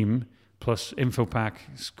a team plus info pack,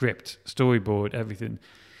 script, storyboard, everything,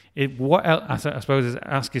 what else, I suppose, is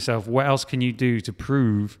ask yourself, what else can you do to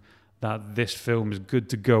prove that this film is good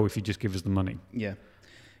to go if you just give us the money? Yeah.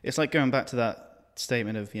 It's like going back to that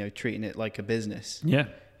statement of, treating it like a business. Yeah.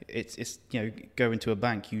 It's going to a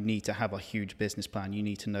bank, you need to have a huge business plan. You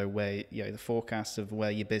need to know where, the forecasts of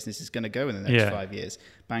where your business is going to go in the next 5 years.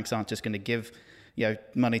 Banks aren't just going to give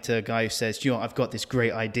money to a guy who says, I've got this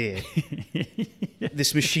great idea.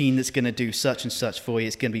 This machine that's going to do such and such for you.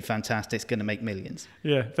 It's going to be fantastic. It's going to make millions.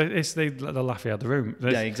 Yeah, they'll laugh you out the room.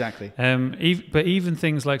 Yeah, exactly. But even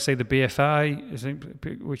things like, say, the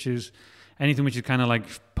BFI, which is anything which is kind of like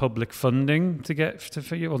public funding to get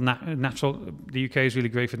for you, or the UK is really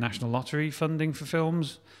great for national lottery funding for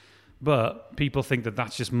films, but people think that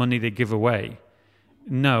that's just money they give away.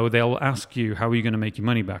 No, they'll ask you, how are you going to make your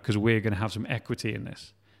money back? Because we're going to have some equity in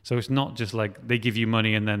this. So it's not just like they give you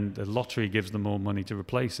money and then the lottery gives them more money to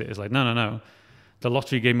replace it. It's like, no. The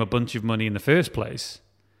lottery gave them a bunch of money in the first place.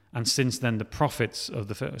 And since then, the profits of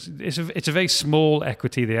the first... It's a very small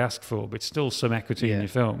equity they ask for, but still some equity in your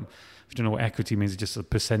film. If you don't know what equity means, it's just a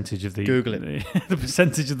percentage of the... Google it. The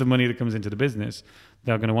percentage of the money that comes into the business.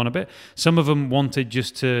 They're going to want a bit. Some of them wanted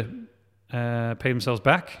just to pay themselves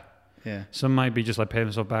back. Yeah. Some might be just like paying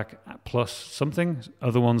themselves back plus something.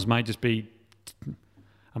 Other ones might just be,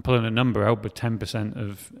 I'm pulling a number out, but 10%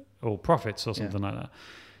 of all profits or something like that.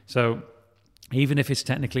 So even if it's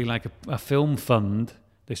technically like a film fund,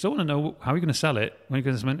 they still want to know, how are you going to sell it? When are you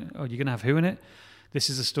going to spend? Oh, you're going to have who in it? This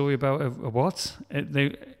is a story about a what?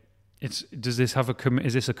 Is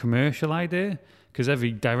this a commercial idea? Because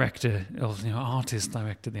every director, or artist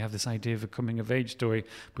director, they have this idea of a coming of age story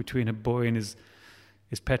between a boy and his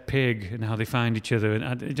pet pig and how they find each other,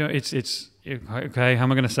 and it's okay. How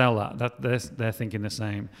am I going to sell that? They're thinking the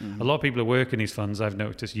same. Mm-hmm. A lot of people who work in these funds, I've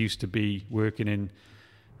noticed, used to be working in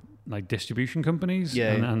like distribution companies,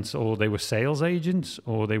 and or they were sales agents,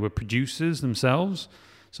 or they were producers themselves.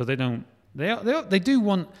 So they do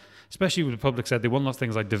want, especially with the public side, they want lots of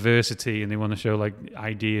things like diversity, and they want to show like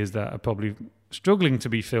ideas that are probably struggling to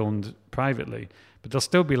be filmed privately. But they'll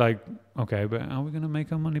still be like, okay, but are we going to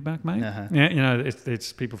make our money back, mate? Uh-huh. Yeah,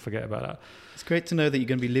 it's people forget about that. It's great to know that you're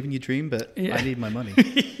going to be living your dream, but I need my money.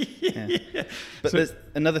 But there's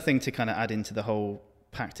another thing to kind of add into the whole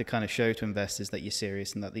pack to kind of show to investors that you're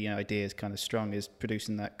serious and that the idea is kind of strong, is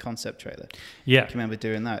producing that concept trailer. Yeah. I can remember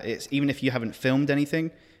doing that. It's even if you haven't filmed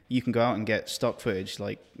anything, you can go out and get stock footage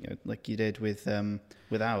like you did with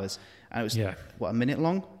ours, and it was a minute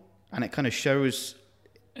long, and it kind of shows.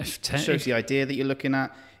 It shows the idea that you're looking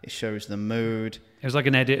at. It shows the mood. It was like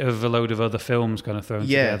an edit of a load of other films kind of thrown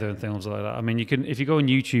together and things like that. I mean, if you go on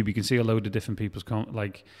YouTube, you can see a load of different people's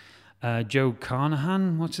like Joe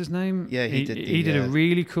Carnahan. What's his name? Yeah, he did a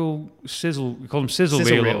really cool sizzle. We call them sizzle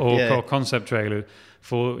reel or concept trailer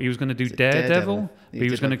for. He was going to do Daredevil, but he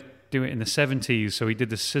was going to do it in the 70s. So he did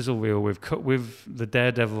the sizzle reel cut with the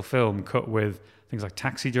Daredevil film, cut with things like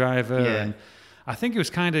Taxi Driver, and I think it was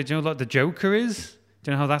kind of like the Joker is. Do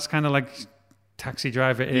you know how that's kind of like Taxi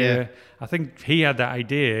Driver era? I think he had that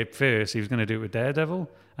idea first. He was going to do it with Daredevil,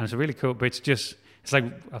 and it's a really cool. But it's like,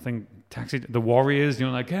 I think the Warriors.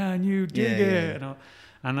 Like, can you dig it?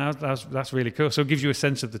 And that's really cool. So it gives you a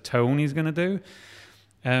sense of the tone he's going to do.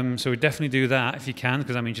 So we definitely do that if you can,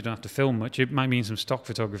 because that means you don't have to film much. It might mean some stock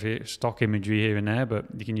photography, stock imagery here and there, but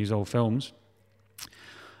you can use old films.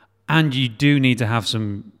 And you do need to have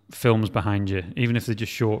some films behind you, even if they're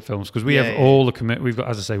just short films, because we have all the we've got,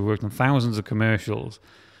 as I say, we worked on thousands of commercials,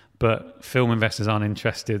 but film investors aren't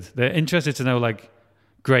interested. They're interested to know, like,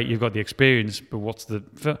 great, you've got the experience, but what's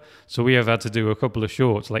so we have had to do a couple of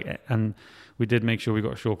shorts, and we did make sure we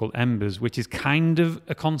got a short called Embers, which is kind of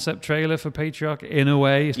a concept trailer for Patriarch in a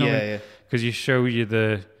way. It's not because you show you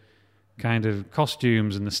the kind of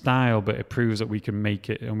costumes and the style, but it proves that we can make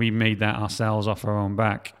it, and we made that ourselves off our own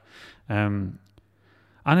back.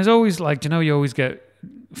 And it's always like, you always get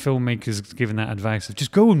filmmakers giving that advice of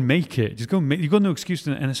just go and make it. Just go and make it. You've got no excuse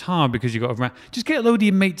to it. And it's hard because you've got to just get a load of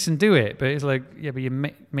your mates and do it. But it's like, but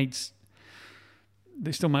your mates,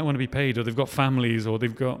 they still might want to be paid, or they've got families, or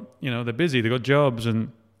they've got, they're busy, they've got jobs,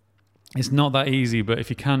 and it's not that easy. But if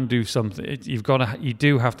you can do something, you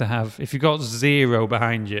do have to have, if you've got zero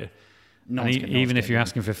behind you, even if you're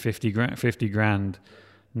asking for 50 grand,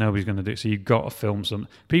 nobody's going to do it. So you've got to film some.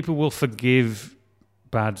 People will forgive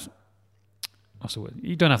bad, what's the word?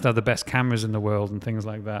 You don't have to have the best cameras in the world and things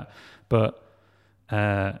like that, but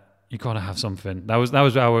you got to have something. That was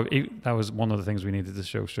one of the things we needed to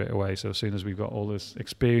show straight away. So as soon as we've got all this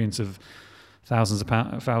experience of thousands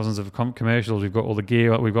of commercials, we've got all the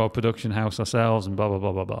gear, we've got a production house ourselves, and blah blah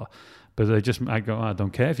blah blah blah. But I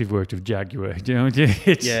don't care if you've worked with Jaguar.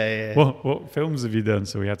 Yeah. What films have you done?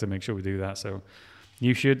 So we had to make sure we do that. So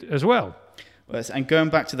you should as well. And going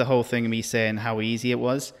back to the whole thing of me saying how easy it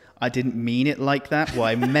was, I didn't mean it like that. What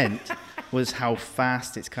I meant was how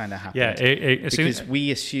fast it's kind of happened. Yeah, because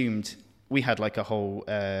we assumed we had like a whole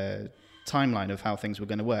timeline of how things were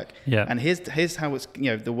going to work. Yeah. And here's how it's,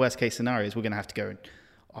 the worst case scenario is we're going to have to go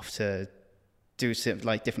off to do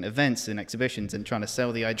like different events and exhibitions and trying to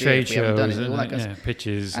sell the idea. Trade if we haven't done shows, it, all that kind of stuff.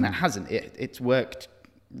 pitches. And it hasn't. It's worked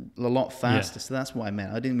a lot faster. So that's what I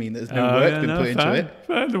meant. I didn't mean there's no work been put into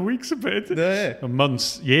it. The weeks a bit. No.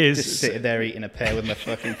 Months, years. Just sitting there eating a pear with my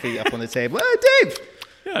fucking feet up on the table. Oh, Dave!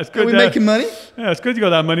 Yeah, it's good. Are we making money? Yeah, it's good you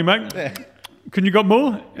got that money, Mac. Yeah. Can you got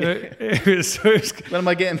more? When am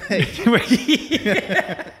I getting paid?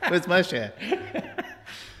 Where's my share?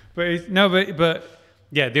 But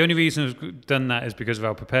yeah, the only reason we've done that is because of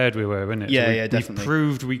how prepared we were, isn't it? Yeah, definitely. We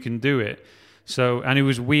proved we can do it. So, and it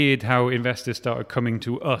was weird how investors started coming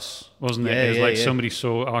to us, wasn't it? It was somebody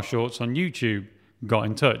saw our shorts on YouTube, got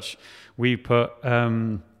in touch. We put... do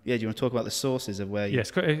you want to talk about the sources of where you...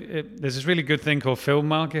 Yes, there's this really good thing called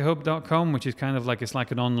filmmarkethub.com, which is kind of like, it's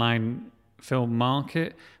like an online film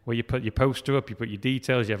market where you put your poster up, you put your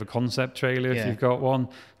details, you have a concept trailer if you've got one.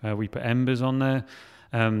 We put Embers on there.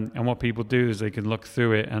 And what people do is they can look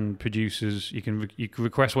through it, and producers, you can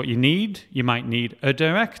request what you need. You might need a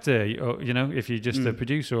director, or, if you're just a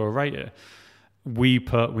producer or a writer. We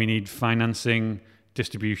need financing,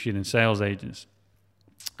 distribution, and sales agents.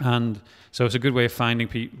 And so it's a good way of finding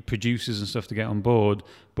producers and stuff to get on board,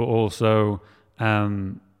 but also,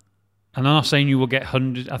 and I'm not saying you will get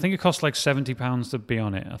hundreds. I think it costs like £70 to be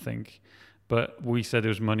on it, I think. But we said it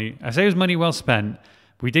was money. I say it was money well spent.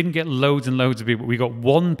 We didn't get loads and loads of people. We got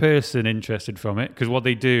one person interested from it, because what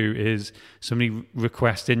they do is somebody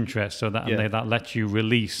requests interest, so that that lets you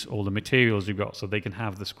release all the materials you've got, so they can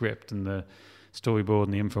have the script and the storyboard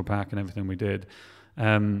and the info pack and everything we did.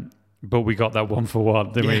 But we got that one for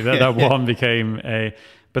one, didn't we? That one became a.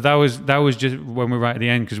 But that was just when we were right at the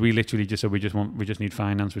end, because we literally just said we just need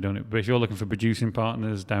finance. We don't. But if you're looking for producing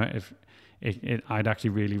partners, I'd actually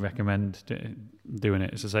really recommend doing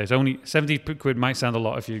it. As I say, it's only 70 quid. Might sound a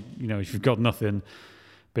lot if if you've got nothing,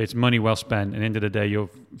 but it's money well spent. And at the end of the day, your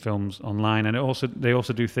film's online, and they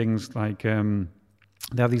also do things like they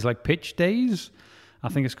have these like pitch days. I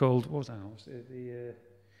think it's called, what was that?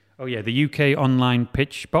 The UK online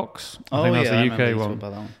pitch box. I think that's the UK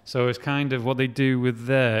one. So it's kind of what they do with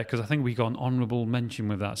there, because I think we got an honourable mention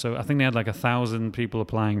with that. So I think they had like 1,000 people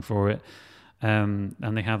applying for it. And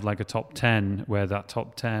they have like a top 10, where that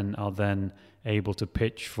top 10 are then able to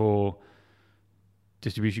pitch for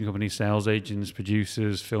distribution companies, sales agents,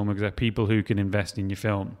 producers, film exec, people who can invest in your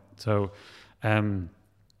film. So, and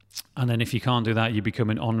then if you can't do that, you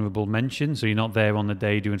become an honourable mention. So you're not there on the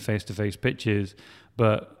day doing face-to-face pitches,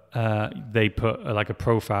 but they put like a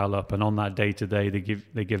profile up, and on that day-to-day, they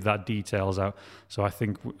give that details out. So I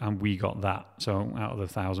think, and we got that. So out of the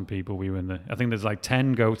 1,000 people, we were in I think there's like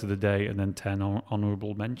 10 go to the day, and then 10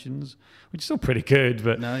 honourable mentions, which is still pretty good.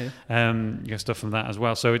 But you get stuff from that as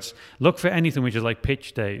well. So it's look for anything which is like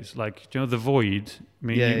pitch days, like The Void.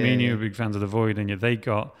 Me and you are big fans of The Void, and they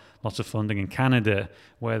got lots of funding in Canada,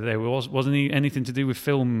 where there wasn't anything to do with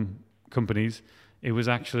film companies. It was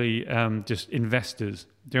actually just investors.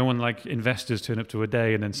 Do you know when like investors turn up to a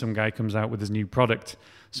day, and then some guy comes out with his new product,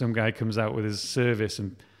 some guy comes out with his service,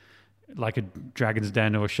 and like a Dragon's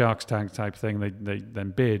Den or a Shark's Tank type thing, they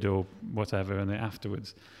then bid or whatever, and then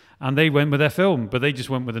afterwards. And they went with their film, but they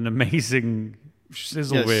just went with an amazing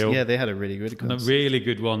sizzle reel. Yeah, they had a really good one. A really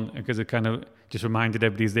good one, because it kind of just reminded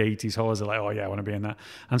everybody of the 80s horrors. They're like, oh yeah, I want to be in that.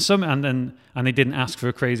 And they didn't ask for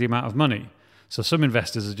a crazy amount of money. So some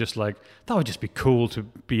investors are just like, that would just be cool to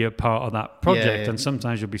be a part of that project. And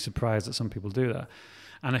sometimes you'll be surprised that some people do that.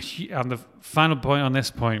 And the final point on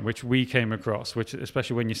this point, which we came across, which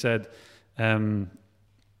especially when you said, it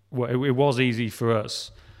was easy for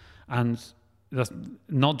us. And that's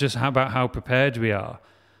not just about how prepared we are,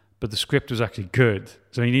 but the script was actually good.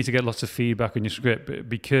 So you need to get lots of feedback on your script,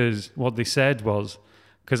 because what they said was,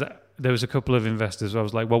 because there was a couple of investors where I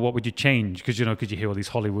was like, well, what would you change? Because, you hear all these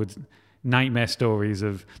Hollywood nightmare stories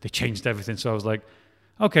of they changed everything. So I was like,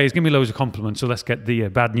 okay, he's giving me loads of compliments, so let's get the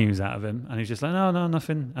bad news out of him. And he's just like, no,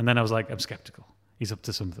 nothing. And then I was like, I'm skeptical. He's up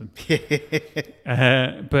to something.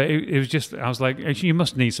 But it was just, I was like, you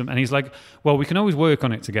must need some. And he's like, well, we can always work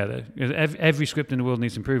on it together. Every script in the world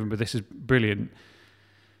needs improvement, but this is brilliant.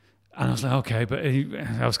 And I was like, okay, but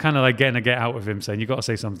I was kind of like getting a get out of him, saying, you got to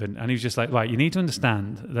say something. And he was just like, right, you need to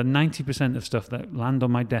understand that 90% of stuff that land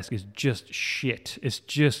on my desk is just shit. It's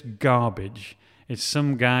just garbage. It's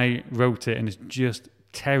some guy wrote it and it's just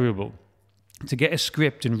terrible. To get a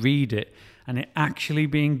script and read it and it actually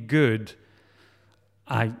being good,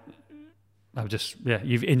 I've just,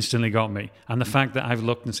 you've instantly got me. And the fact that I've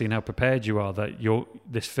looked and seen how prepared you are, that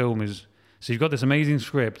this film is, so you've got this amazing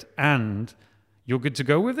script and you're good to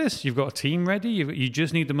go with this. You've got a team ready. You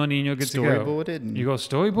just need the money and you're good to go. Storyboarded. You got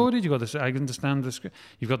storyboarded. You got this. I understand the script.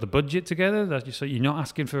 You've got the budget together. So you're not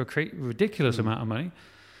asking for a ridiculous amount of money.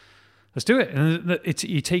 Let's do it. And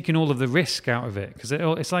you're taking all of the risk out of it, because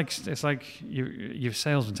it's like your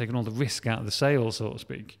salesman taking all the risk out of the sale, so to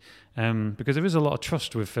speak. Because there is a lot of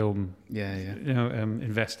trust with film.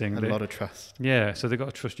 Investing. A lot of trust. Yeah. So they've got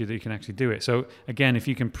to trust you that you can actually do it. So again, if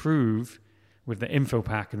you can prove with the info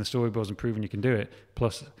pack and the storyboards and proving you can do it,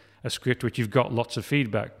 plus a script which you've got lots of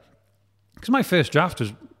feedback. Because my first draft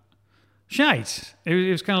was shite.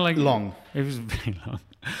 It was kind of like long. It was very long.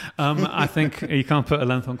 I think you can't put a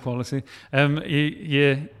length on quality. But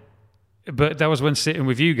that was when sitting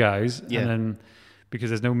with you guys, and then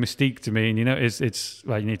because there's no mystique to me, and it's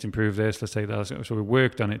like, you need to improve this. Let's take that. So we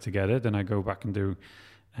worked on it together. Then I go back and do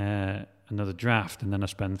another draft, and then I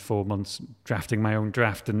spend 4 months drafting my own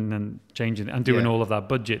draft and then changing it and doing all of that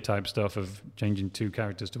budget type stuff of changing 2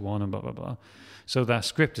 characters to 1 and blah blah blah. So that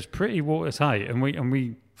script is pretty watertight, and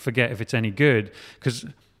we forget if it's any good, because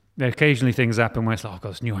occasionally things happen where it's like, oh, I've got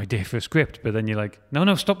this new idea for a script, but then you're like,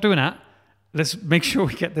 no, stop doing that. Let's make sure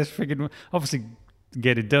we get this friggin', obviously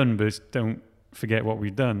get it done, but don't forget what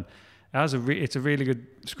we've done. It's a really good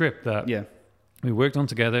script that we worked on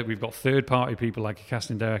together. We've got third-party people like a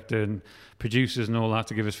casting director and producers and all that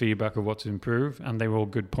to give us feedback of what to improve, and they were all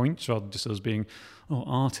good points, rather than just us being,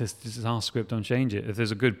 artists, this is our script, don't change it. If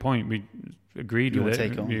there's a good point, we agreed with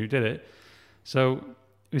it, you did it. So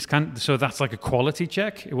that's like a quality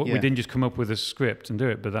check. We didn't just come up with a script and do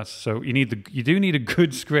it, but you do need a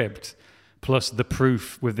good script plus the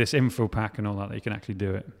proof with this info pack and all that you can actually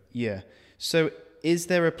do it. Yeah. So is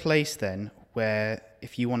there a place then where,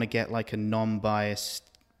 if you want to get like a non-biased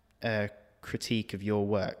critique of your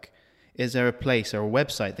work, is there a place or a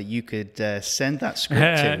website that you could send that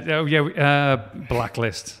script to?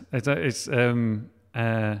 Blacklist. I think it's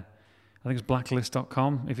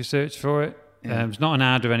blacklist.com if you search for it. It's not an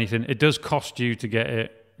ad or anything. It does cost you to get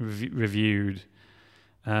it reviewed,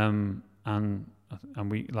 and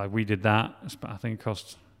we did that. I think it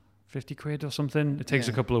cost £50 or something. It takes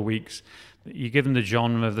a couple of weeks. You give them the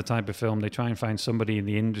genre of the type of film. They try and find somebody in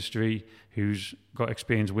the industry who's got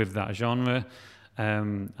experience with that genre,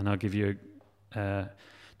 and I'll give you.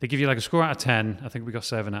 They give you like a score out of 10. I think we got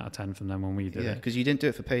 7 out of 10 from them when we did it. Yeah, because you didn't do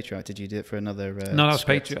it for Patriarch, did you? Do it for another? No, that was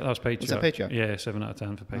Patriarch. Was that Patriarch? Yeah, 7 out of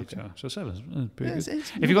 10 for Patriarch. Okay. So 7. Pretty good.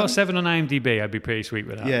 If you got a 7 on IMDb, I'd be pretty sweet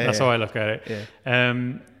with that. Yeah, that's how I look at it. Yeah.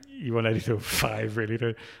 You want anything over 5, really,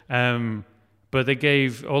 don't? But they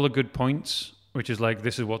gave all the good points, which is like,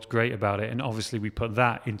 this is what's great about it, and obviously we put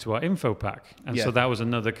that into our info pack, and so that was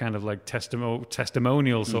another kind of like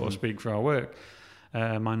testimonial, so to speak, for our work.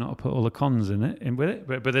 Might not have put all the cons in with it,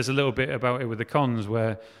 but there's a little bit about it with the cons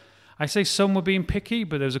where I say some were being picky,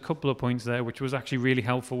 but there's a couple of points there which was actually really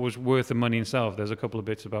helpful, was worth the money itself. There's a couple of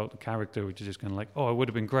bits about the character which is just kind of like, it would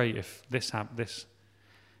have been great if this happened, this,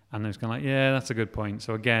 and it's kind of like, that's a good point.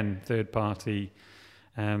 So again, third party,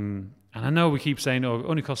 and I know we keep saying, it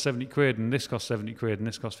only costs £70, and this costs £70, and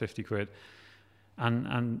this costs £50.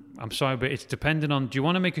 And I'm sorry, but it's dependent on, do you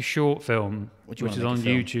want to make a short film, which is on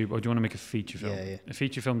YouTube, or do you want to make a feature film? Yeah.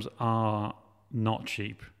 Feature films are not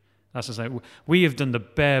cheap. That's to say, we have done the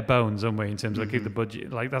bare bones, haven't we, in terms of like the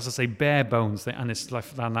budget. Like, that's to say, bare bones, and it's like,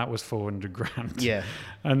 and that was £400,000. Yeah.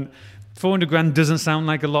 And £400,000 doesn't sound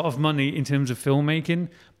like a lot of money in terms of filmmaking,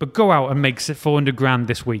 but go out and make £400,000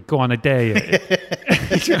 this week. Go on, I dare you.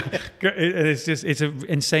 It's an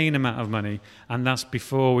insane amount of money, and that's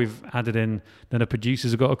before we've added in. Then the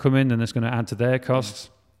producers have got to come in, and it's going to add to their costs.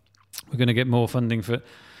 We're going to get more funding for.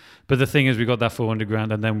 But the thing is, we got that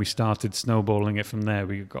 £400,000, and then we started snowballing it from there.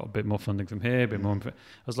 We got a bit more funding from here, a bit more.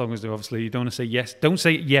 As long as obviously you don't want to say yes. Don't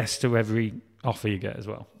say yes to every offer you get as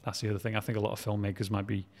well. That's the other thing. I think a lot of filmmakers might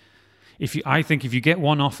be. I think if you get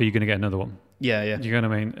one offer, you're going to get another one. Yeah. You know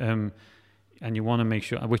what I mean? And you want to make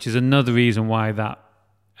sure, which is another reason why that,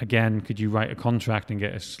 again, could you write a contract and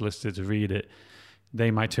get a solicitor to read it?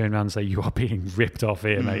 They might turn around and say, you are being ripped off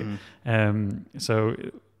here, mate. So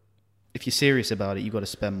if you're serious about it, you've got to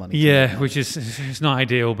spend money. Yeah, which is, it's not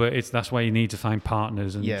ideal, but that's why you need to find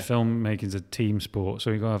partners, and filmmaking is a team sport.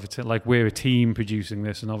 So you got to have like, we're a team producing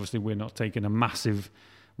this, and obviously we're not taking a massive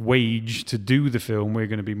wage to do the film. We're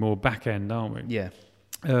going to be more back end, aren't we? Yeah.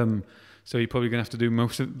 So you're probably going to have to do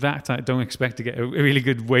most of that. I don't expect to get a really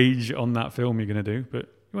good wage on that film you're going to do, but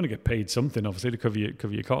you want to get paid something, obviously, to cover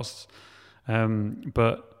your costs.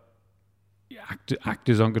 But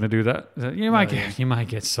actors aren't going to do that. You might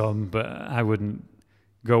get some, but I wouldn't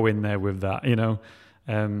go in there with that, you know.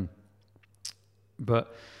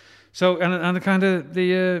 But so and the kind of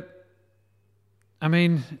the. I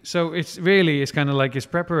mean, so it's kind of like, it's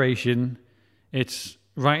preparation, it's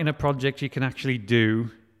writing a project you can actually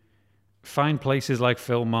do. Find places like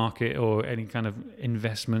Film Market or any kind of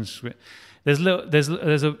investments. There's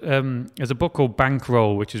a book called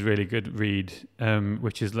Bankroll, which is really good read,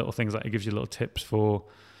 which is little things like, it gives you little tips for,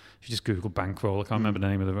 if you just Google Bankroll, I can't remember the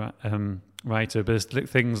name of the writer, but there's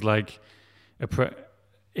things like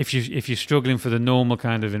if you're struggling for the normal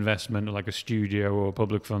kind of investment, like a studio or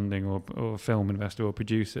public funding or a film investor or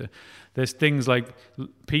producer, there's things like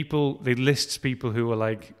they list people who are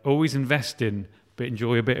like always investing but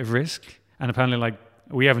enjoy a bit of risk. And apparently, like,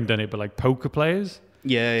 we haven't done it, but like poker players.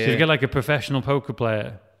 Yeah. So if you get like a professional poker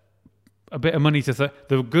player, a bit of money to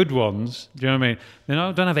the good ones, do you know what I mean? They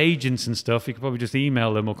don't have agents and stuff. You could probably just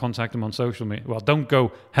email them or contact them on social media. Well, don't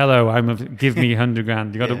go, hello, give me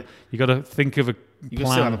 $100,000. You got to think of a plan. You got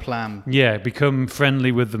to still have a plan. Yeah, become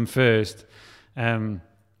friendly with them first. And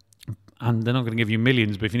they're not going to give you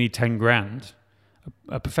millions, but if you need 10 grand,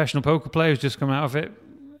 a professional poker player who's just come out of it,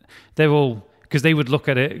 they're all, because they would look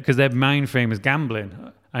at it, because their mind frame is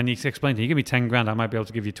gambling. And you explain to them, you give me 10 grand, I might be able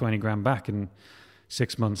to give you 20 grand back in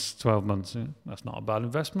 6 months, 12 months. That's not a bad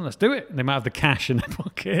investment. Let's do it. And they might have the cash in their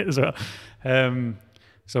pocket as well.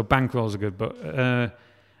 So bankrolls are good, but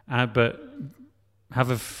have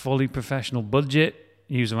a fully professional budget.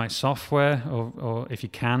 Use the right software, or if you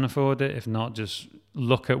can afford it. If not, just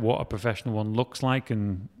look at what a professional one looks like.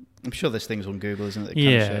 And I'm sure there's things on Google, isn't it?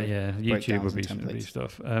 Yeah. YouTube would be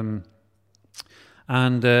stuff.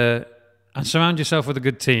 And surround yourself with a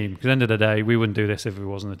good team. Because at the end of the day, we wouldn't do this if it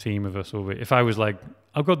wasn't a team of us. Or if I was like,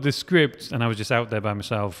 I've got this script, and I was just out there by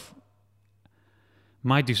myself,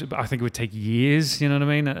 I think it would take years. You know what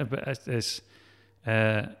I mean? But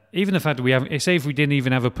even the fact that we have, say if we didn't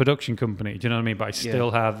even have a production company, do you know what I mean? But I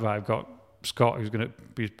still have, I've got Scott, who's going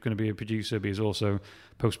to be a producer, but he's also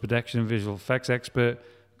post-production, visual effects expert.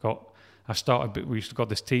 We've got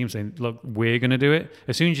this team saying, look, we're going to do it.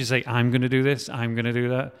 As soon as you say, I'm going to do this, I'm going to do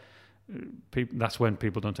that, that's when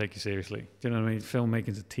people don't take you seriously. Do you know what I mean?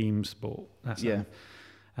 Filmmaking's a team sport.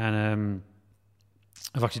 And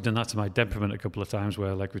I've actually done that to my detriment a couple of times,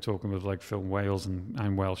 where like we're talking with like Film Wales, and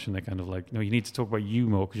I'm Welsh, and they're kind of like, no, you need to talk about you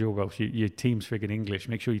more because you're Welsh. Your team's frigging English.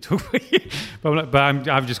 Make sure you talk about you.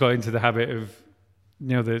 I've just got into the habit of,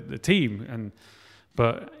 the team.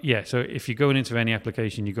 But yeah, so if you're going into any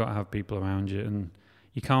application, you've got to have people around you, and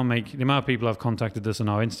you can't make the amount of people have contacted us on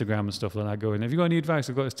our Instagram and stuff like that going, have you got any advice?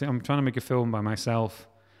 I'm trying to make a film by myself.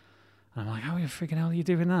 And I'm like, how the freaking hell are you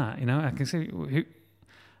doing that? I can see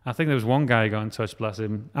I think there was one guy who got in touch, bless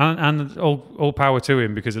him, and all power to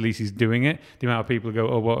him, because at least he's doing it. The amount of people go,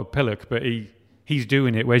 oh, what a pillock, but he's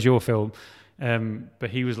doing it. Where's your film? But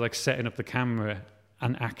he was like setting up the camera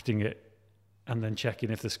and acting it, and then checking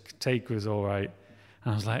if the take was all right.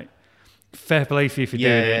 And I was like, fair play for you for doing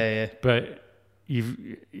it, but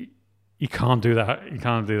you can't do that. You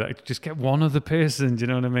can't do that. Just get one other person. Do you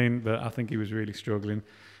know what I mean? But I think he was really struggling.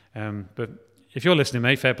 But if you're listening,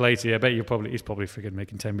 mate, fair play to you. I bet he's probably freaking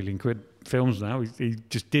making 10 million quid films now. He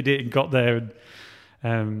just did it and got there.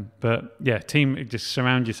 But yeah, team. Just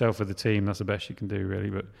surround yourself with a team. That's the best you can do, really.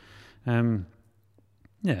 But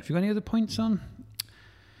yeah, have you got any other points on?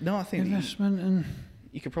 No, I think investment and.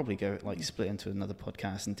 You could probably go split into another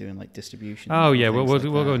podcast and doing like distribution. Oh yeah, we'll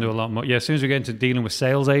go into a lot more. Yeah, as soon as we get into dealing with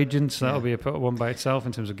sales agents, that'll be a one by itself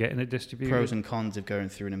in terms of getting it distributed. Pros and cons of going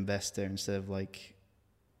through an investor instead of like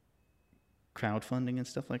crowdfunding and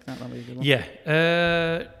stuff like that. That would be a good one.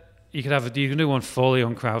 Yeah, you can do one fully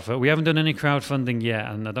on crowdfunding. We haven't done any crowdfunding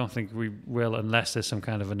yet, and I don't think we will unless there's some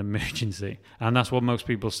kind of an emergency. And that's what most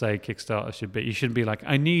people say Kickstarter should be. You shouldn't be like,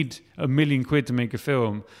 I need $1 million to make a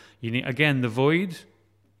film. You need, again, the void.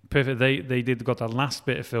 Perfect. They got that last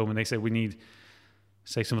bit of film, and they said we need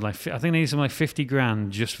say something like, I think they needed something like 50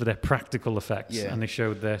 grand just for their practical effects. Yeah. And they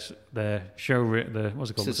showed their show,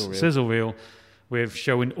 what's it called? Sizzle reel. With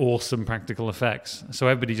showing awesome practical effects. So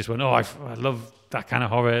everybody just went, I love that kind of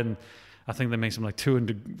horror. And I think they made something like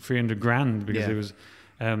 200, 300 grand because it was,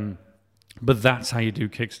 but that's how you do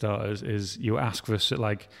Kickstarters, is you ask for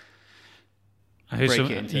like, I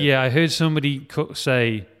heard somebody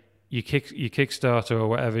say your Kickstarter or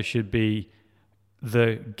whatever should be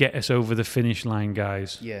the get us over the finish line,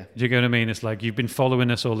 guys. Yeah. Do you get what I mean? It's like, you've been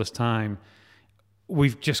following us all this time.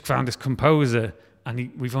 We've just found this composer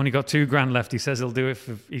and we've only got $2,000 left. He says he'll do it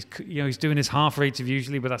for, he's doing his half rates of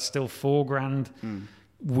usually, but that's still $4,000.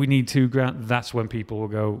 We need $2,000. That's when people will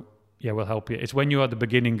go, yeah, we'll help you. It's when you're at the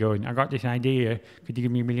beginning going, I got this idea. Could you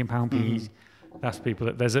give me £1 million, please? That's people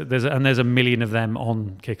that there's a million of them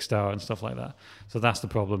on Kickstarter and stuff like that. So that's the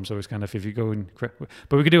problem. So it's kind of, if you go in,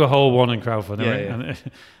 but we could do a whole one in crowdfunding. Right?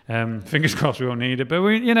 And, fingers crossed we won't need it, but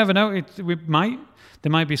you never know.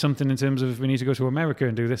 There might be something in terms of we need to go to America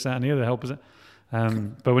and do this, that, and the other. Help us.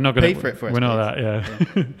 But we're not going to pay for it for us. We're not that.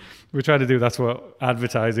 Yeah. We try to do. That's what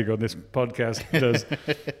advertising on this podcast does.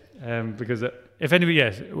 Because if anybody,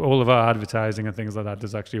 yes, all of our advertising and things like that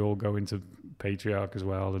does actually all go into Patriarch as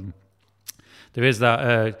well. And there is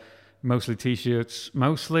that mostly T-shirts,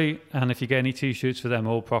 and if you get any T-shirts for them,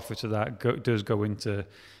 all profits of that does go into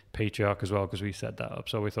Patriarch as well, because we set that up.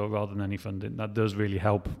 So we thought, rather than any funding, that does really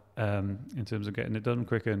help in terms of getting it done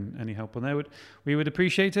quicker, and any help on there we would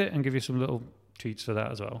appreciate it, and give you some little treats for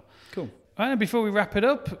that as well. Cool. And before we wrap it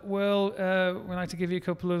up, we'd like to give you a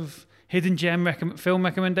couple of hidden gem film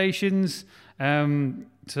recommendations.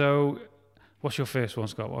 So what's your first one,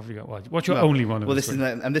 Scott? What have you got? What's your only one? This is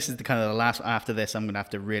the kind of the last. After this, I'm going to have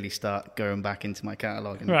to really start going back into my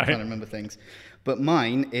catalogue and trying to remember things. But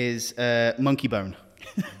mine is Monkey Bone.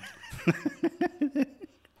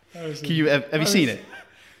 Have you seen it?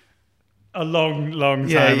 A long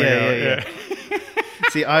time ago. Yeah.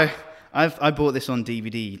 See, I bought this on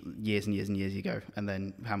DVD years and years and years ago, and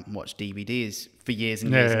then haven't watched DVDs for years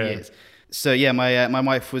and years and years. So my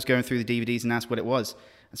wife was going through the DVDs and asked what it was.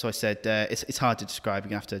 And so I said, it's hard to describe. You're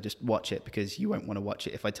going to have to just watch it, because you won't want to watch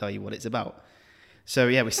it if I tell you what it's about. So,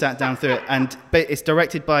 we sat down through it. But it's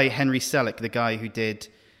directed by Henry Selick, the guy who did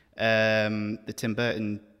the Tim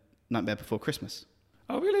Burton Nightmare Before Christmas.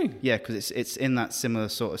 Oh, really? Yeah, because it's in that similar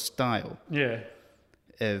sort of style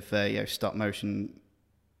of stop motion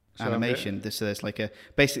animation. So there's like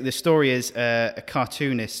basically the story is a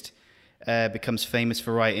cartoonist becomes famous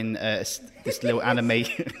for writing this little anime. I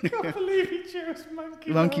can't believe he chose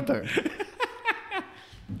Monkey Bone.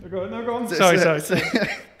 No, go on. Sorry.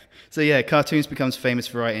 So cartoonist becomes famous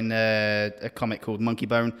for writing a comic called Monkey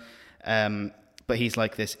Bone. But he's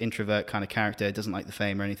like this introvert kind of character, doesn't like the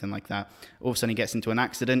fame or anything like that. All of a sudden he gets into an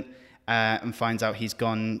accident and finds out he's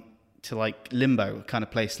gone to like limbo, kind of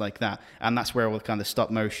place like that. And that's where all the kind of stop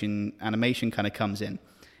motion animation kind of comes in.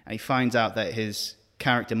 And he finds out that his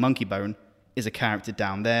character Monkey Bone is a character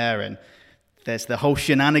down there, and there's the whole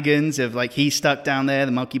shenanigans of like he's stuck down there,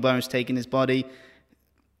 the Monkey Bone's taking his body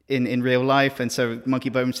in real life, and so Monkey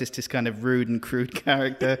Bone's just this kind of rude and crude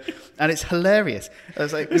character, and it's hilarious. I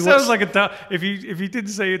was like, it sounds like a dark. If you didn't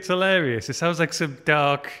say it's hilarious, it sounds like some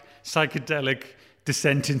dark psychedelic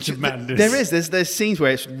descent into madness. There's scenes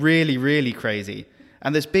where it's really, really crazy,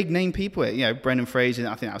 and there's big name people. Brendan Fraser.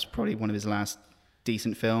 I think that was probably one of his last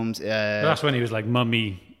decent films. That's when he was like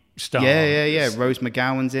mummy star. Yeah. Rose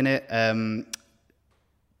McGowan's in it.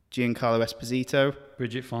 Giancarlo Esposito.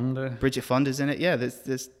 Bridget Fonda's in it. Yeah,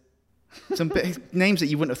 there's some big names that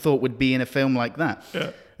you wouldn't have thought would be in a film like that.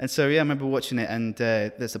 Yeah. And so I remember watching it, and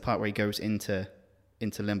there's the part where he goes into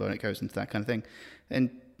limbo, and it goes into that kind of thing. And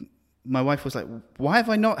my wife was like, "Why have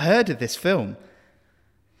I not heard of this film?"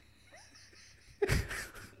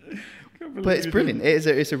 But it's brilliant. It's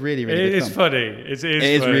a really, really good film. It's funny. It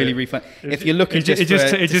is really, really fun. If you're looking to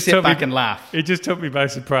sit back and laugh. It just took me by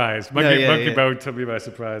surprise. Monkey Bone took me by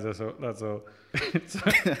surprise. That's all.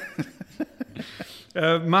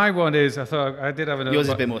 My one is, I thought I did have another. Yours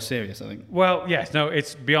is a bit more serious, I think. Well, yes. No,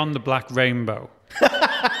 it's Beyond the Black Rainbow.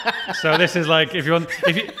 So this is like,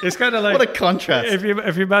 it's kind of like... What a contrast. If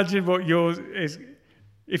you imagine what yours is...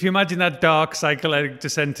 If you imagine that dark psychedelic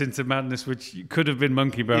descent into madness, which could have been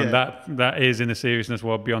Monkey Bone, that is in a seriousness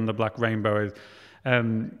what Beyond the Black Rainbow is.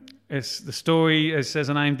 It's the story, as it says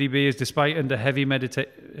on IMDb, is despite under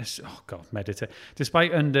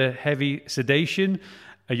heavy sedation,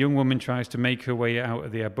 a young woman tries to make her way out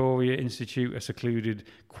of the Arboria Institute, a secluded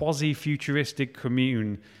quasi-futuristic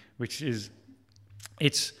commune, which is...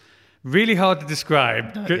 It's really hard to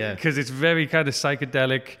describe Yeah. because it's very kind of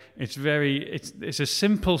psychedelic. It's a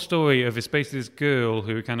simple story of it's basically this girl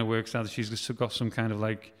who kind of works out that she's just got some kind of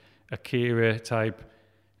like Akira type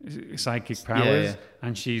psychic powers,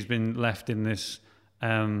 and she's been left in this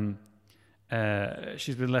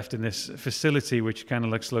facility which kind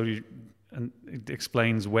of like slowly and it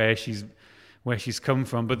explains where she's come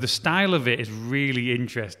from. But the style of it is really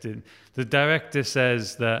interesting. The director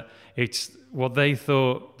says that it's what they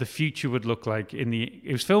thought the future would look like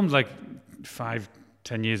it was filmed like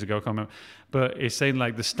 5-10 years ago, I can't remember, but it's saying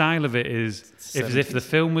like the style of it is as if the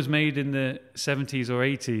film was made in the 70s or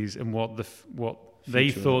 80s and what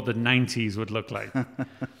they thought the 90s would look like.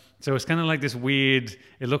 So it's kind of like this weird,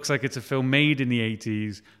 it looks like it's a film made in the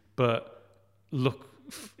 80s, but look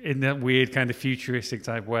in that weird kind of futuristic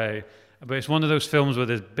type way. But it's one of those films where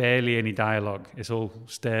there's barely any dialogue. It's all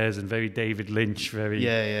stares and very David Lynch, very...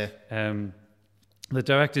 The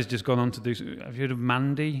director's just gone on to do... Have you heard of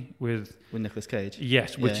Mandy with Nicolas Cage?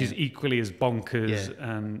 Yes, which is equally as bonkers,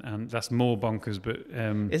 and that's more bonkers, but...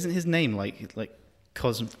 Isn't his name like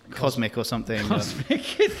Cosmic or something? Cosmic? I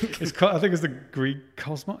think it's the Greek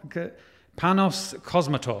Panos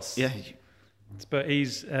Cosmatos. Yeah. But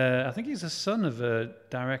he's... I think he's the son of a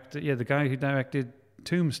director... Yeah, the guy who directed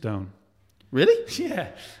Tombstone. Really? Yeah.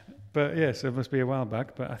 But yeah, so it must be a while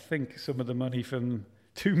back. But I think some of the money from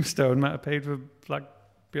Tombstone might have paid for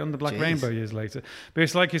Beyond the Black Rainbow years later.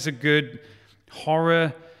 But it's a good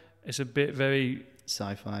horror. It's a bit very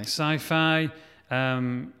sci-fi.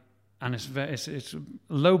 And it's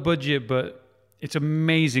low budget, but it's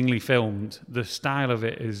amazingly filmed. The style of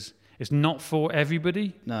it it's not for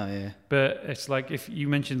everybody. No, yeah. But it's like if you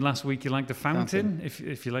mentioned last week you like The Fountain.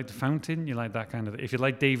 If you like The Fountain, you like that kind of... If you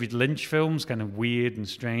like David Lynch films, kind of weird and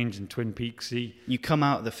strange and Twin Peaksy. You come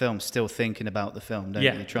out of the film still thinking about the film, don't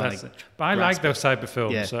you? But I like those type of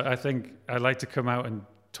films. Yeah. So I think I like to come out and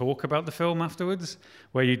talk about the film afterwards,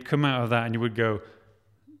 where you'd come out of that and you would go,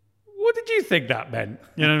 what did you think that meant?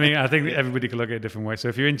 You know what I mean? I think everybody could look at it a different way. So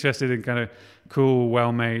if you're interested in kind of cool,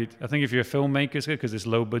 well-made... I think if you're a filmmaker, it's good because it's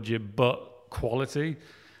low budget but quality,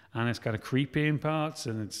 and it's kind of creepy in parts,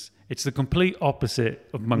 and it's the complete opposite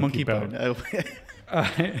of Monkey Bone. Oh.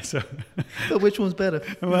 So, but which one's better?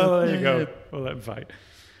 Well, there you go. We'll let them fight.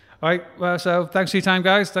 All right. Well, so thanks for your time,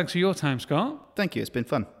 guys. Thanks for your time, Scott. Thank you. It's been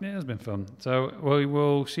fun. Yeah, it's been fun. So we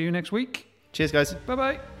will see you next week. Cheers, guys.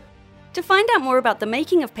 Bye-bye. To find out more about the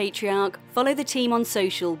making of Patriarch, follow the team on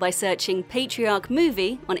social by searching Patriarch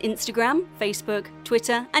Movie on Instagram, Facebook,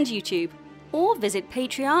 Twitter, and YouTube. Or visit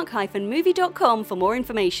patriarch-movie.com for more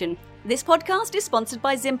information. This podcast is sponsored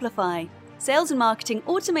by Zimplify, sales and marketing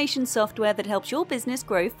automation software that helps your business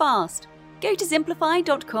grow fast. Go to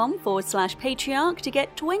zimplify.com/patriarch to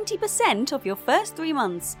get 20% off your first 3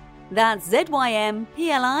 months. That's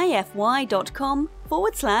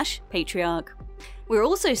zymplify.com/patriarch. We're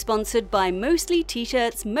also sponsored by Mostly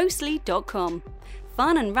T-shirts, mostly.com.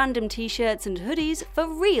 Fun and random t-shirts and hoodies for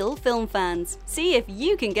real film fans. See if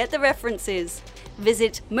you can get the references.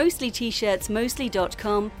 Visit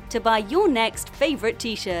mostlytshirtsmostly.com to buy your next favorite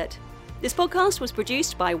t-shirt. This podcast was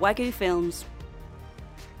produced by Wagyu Films.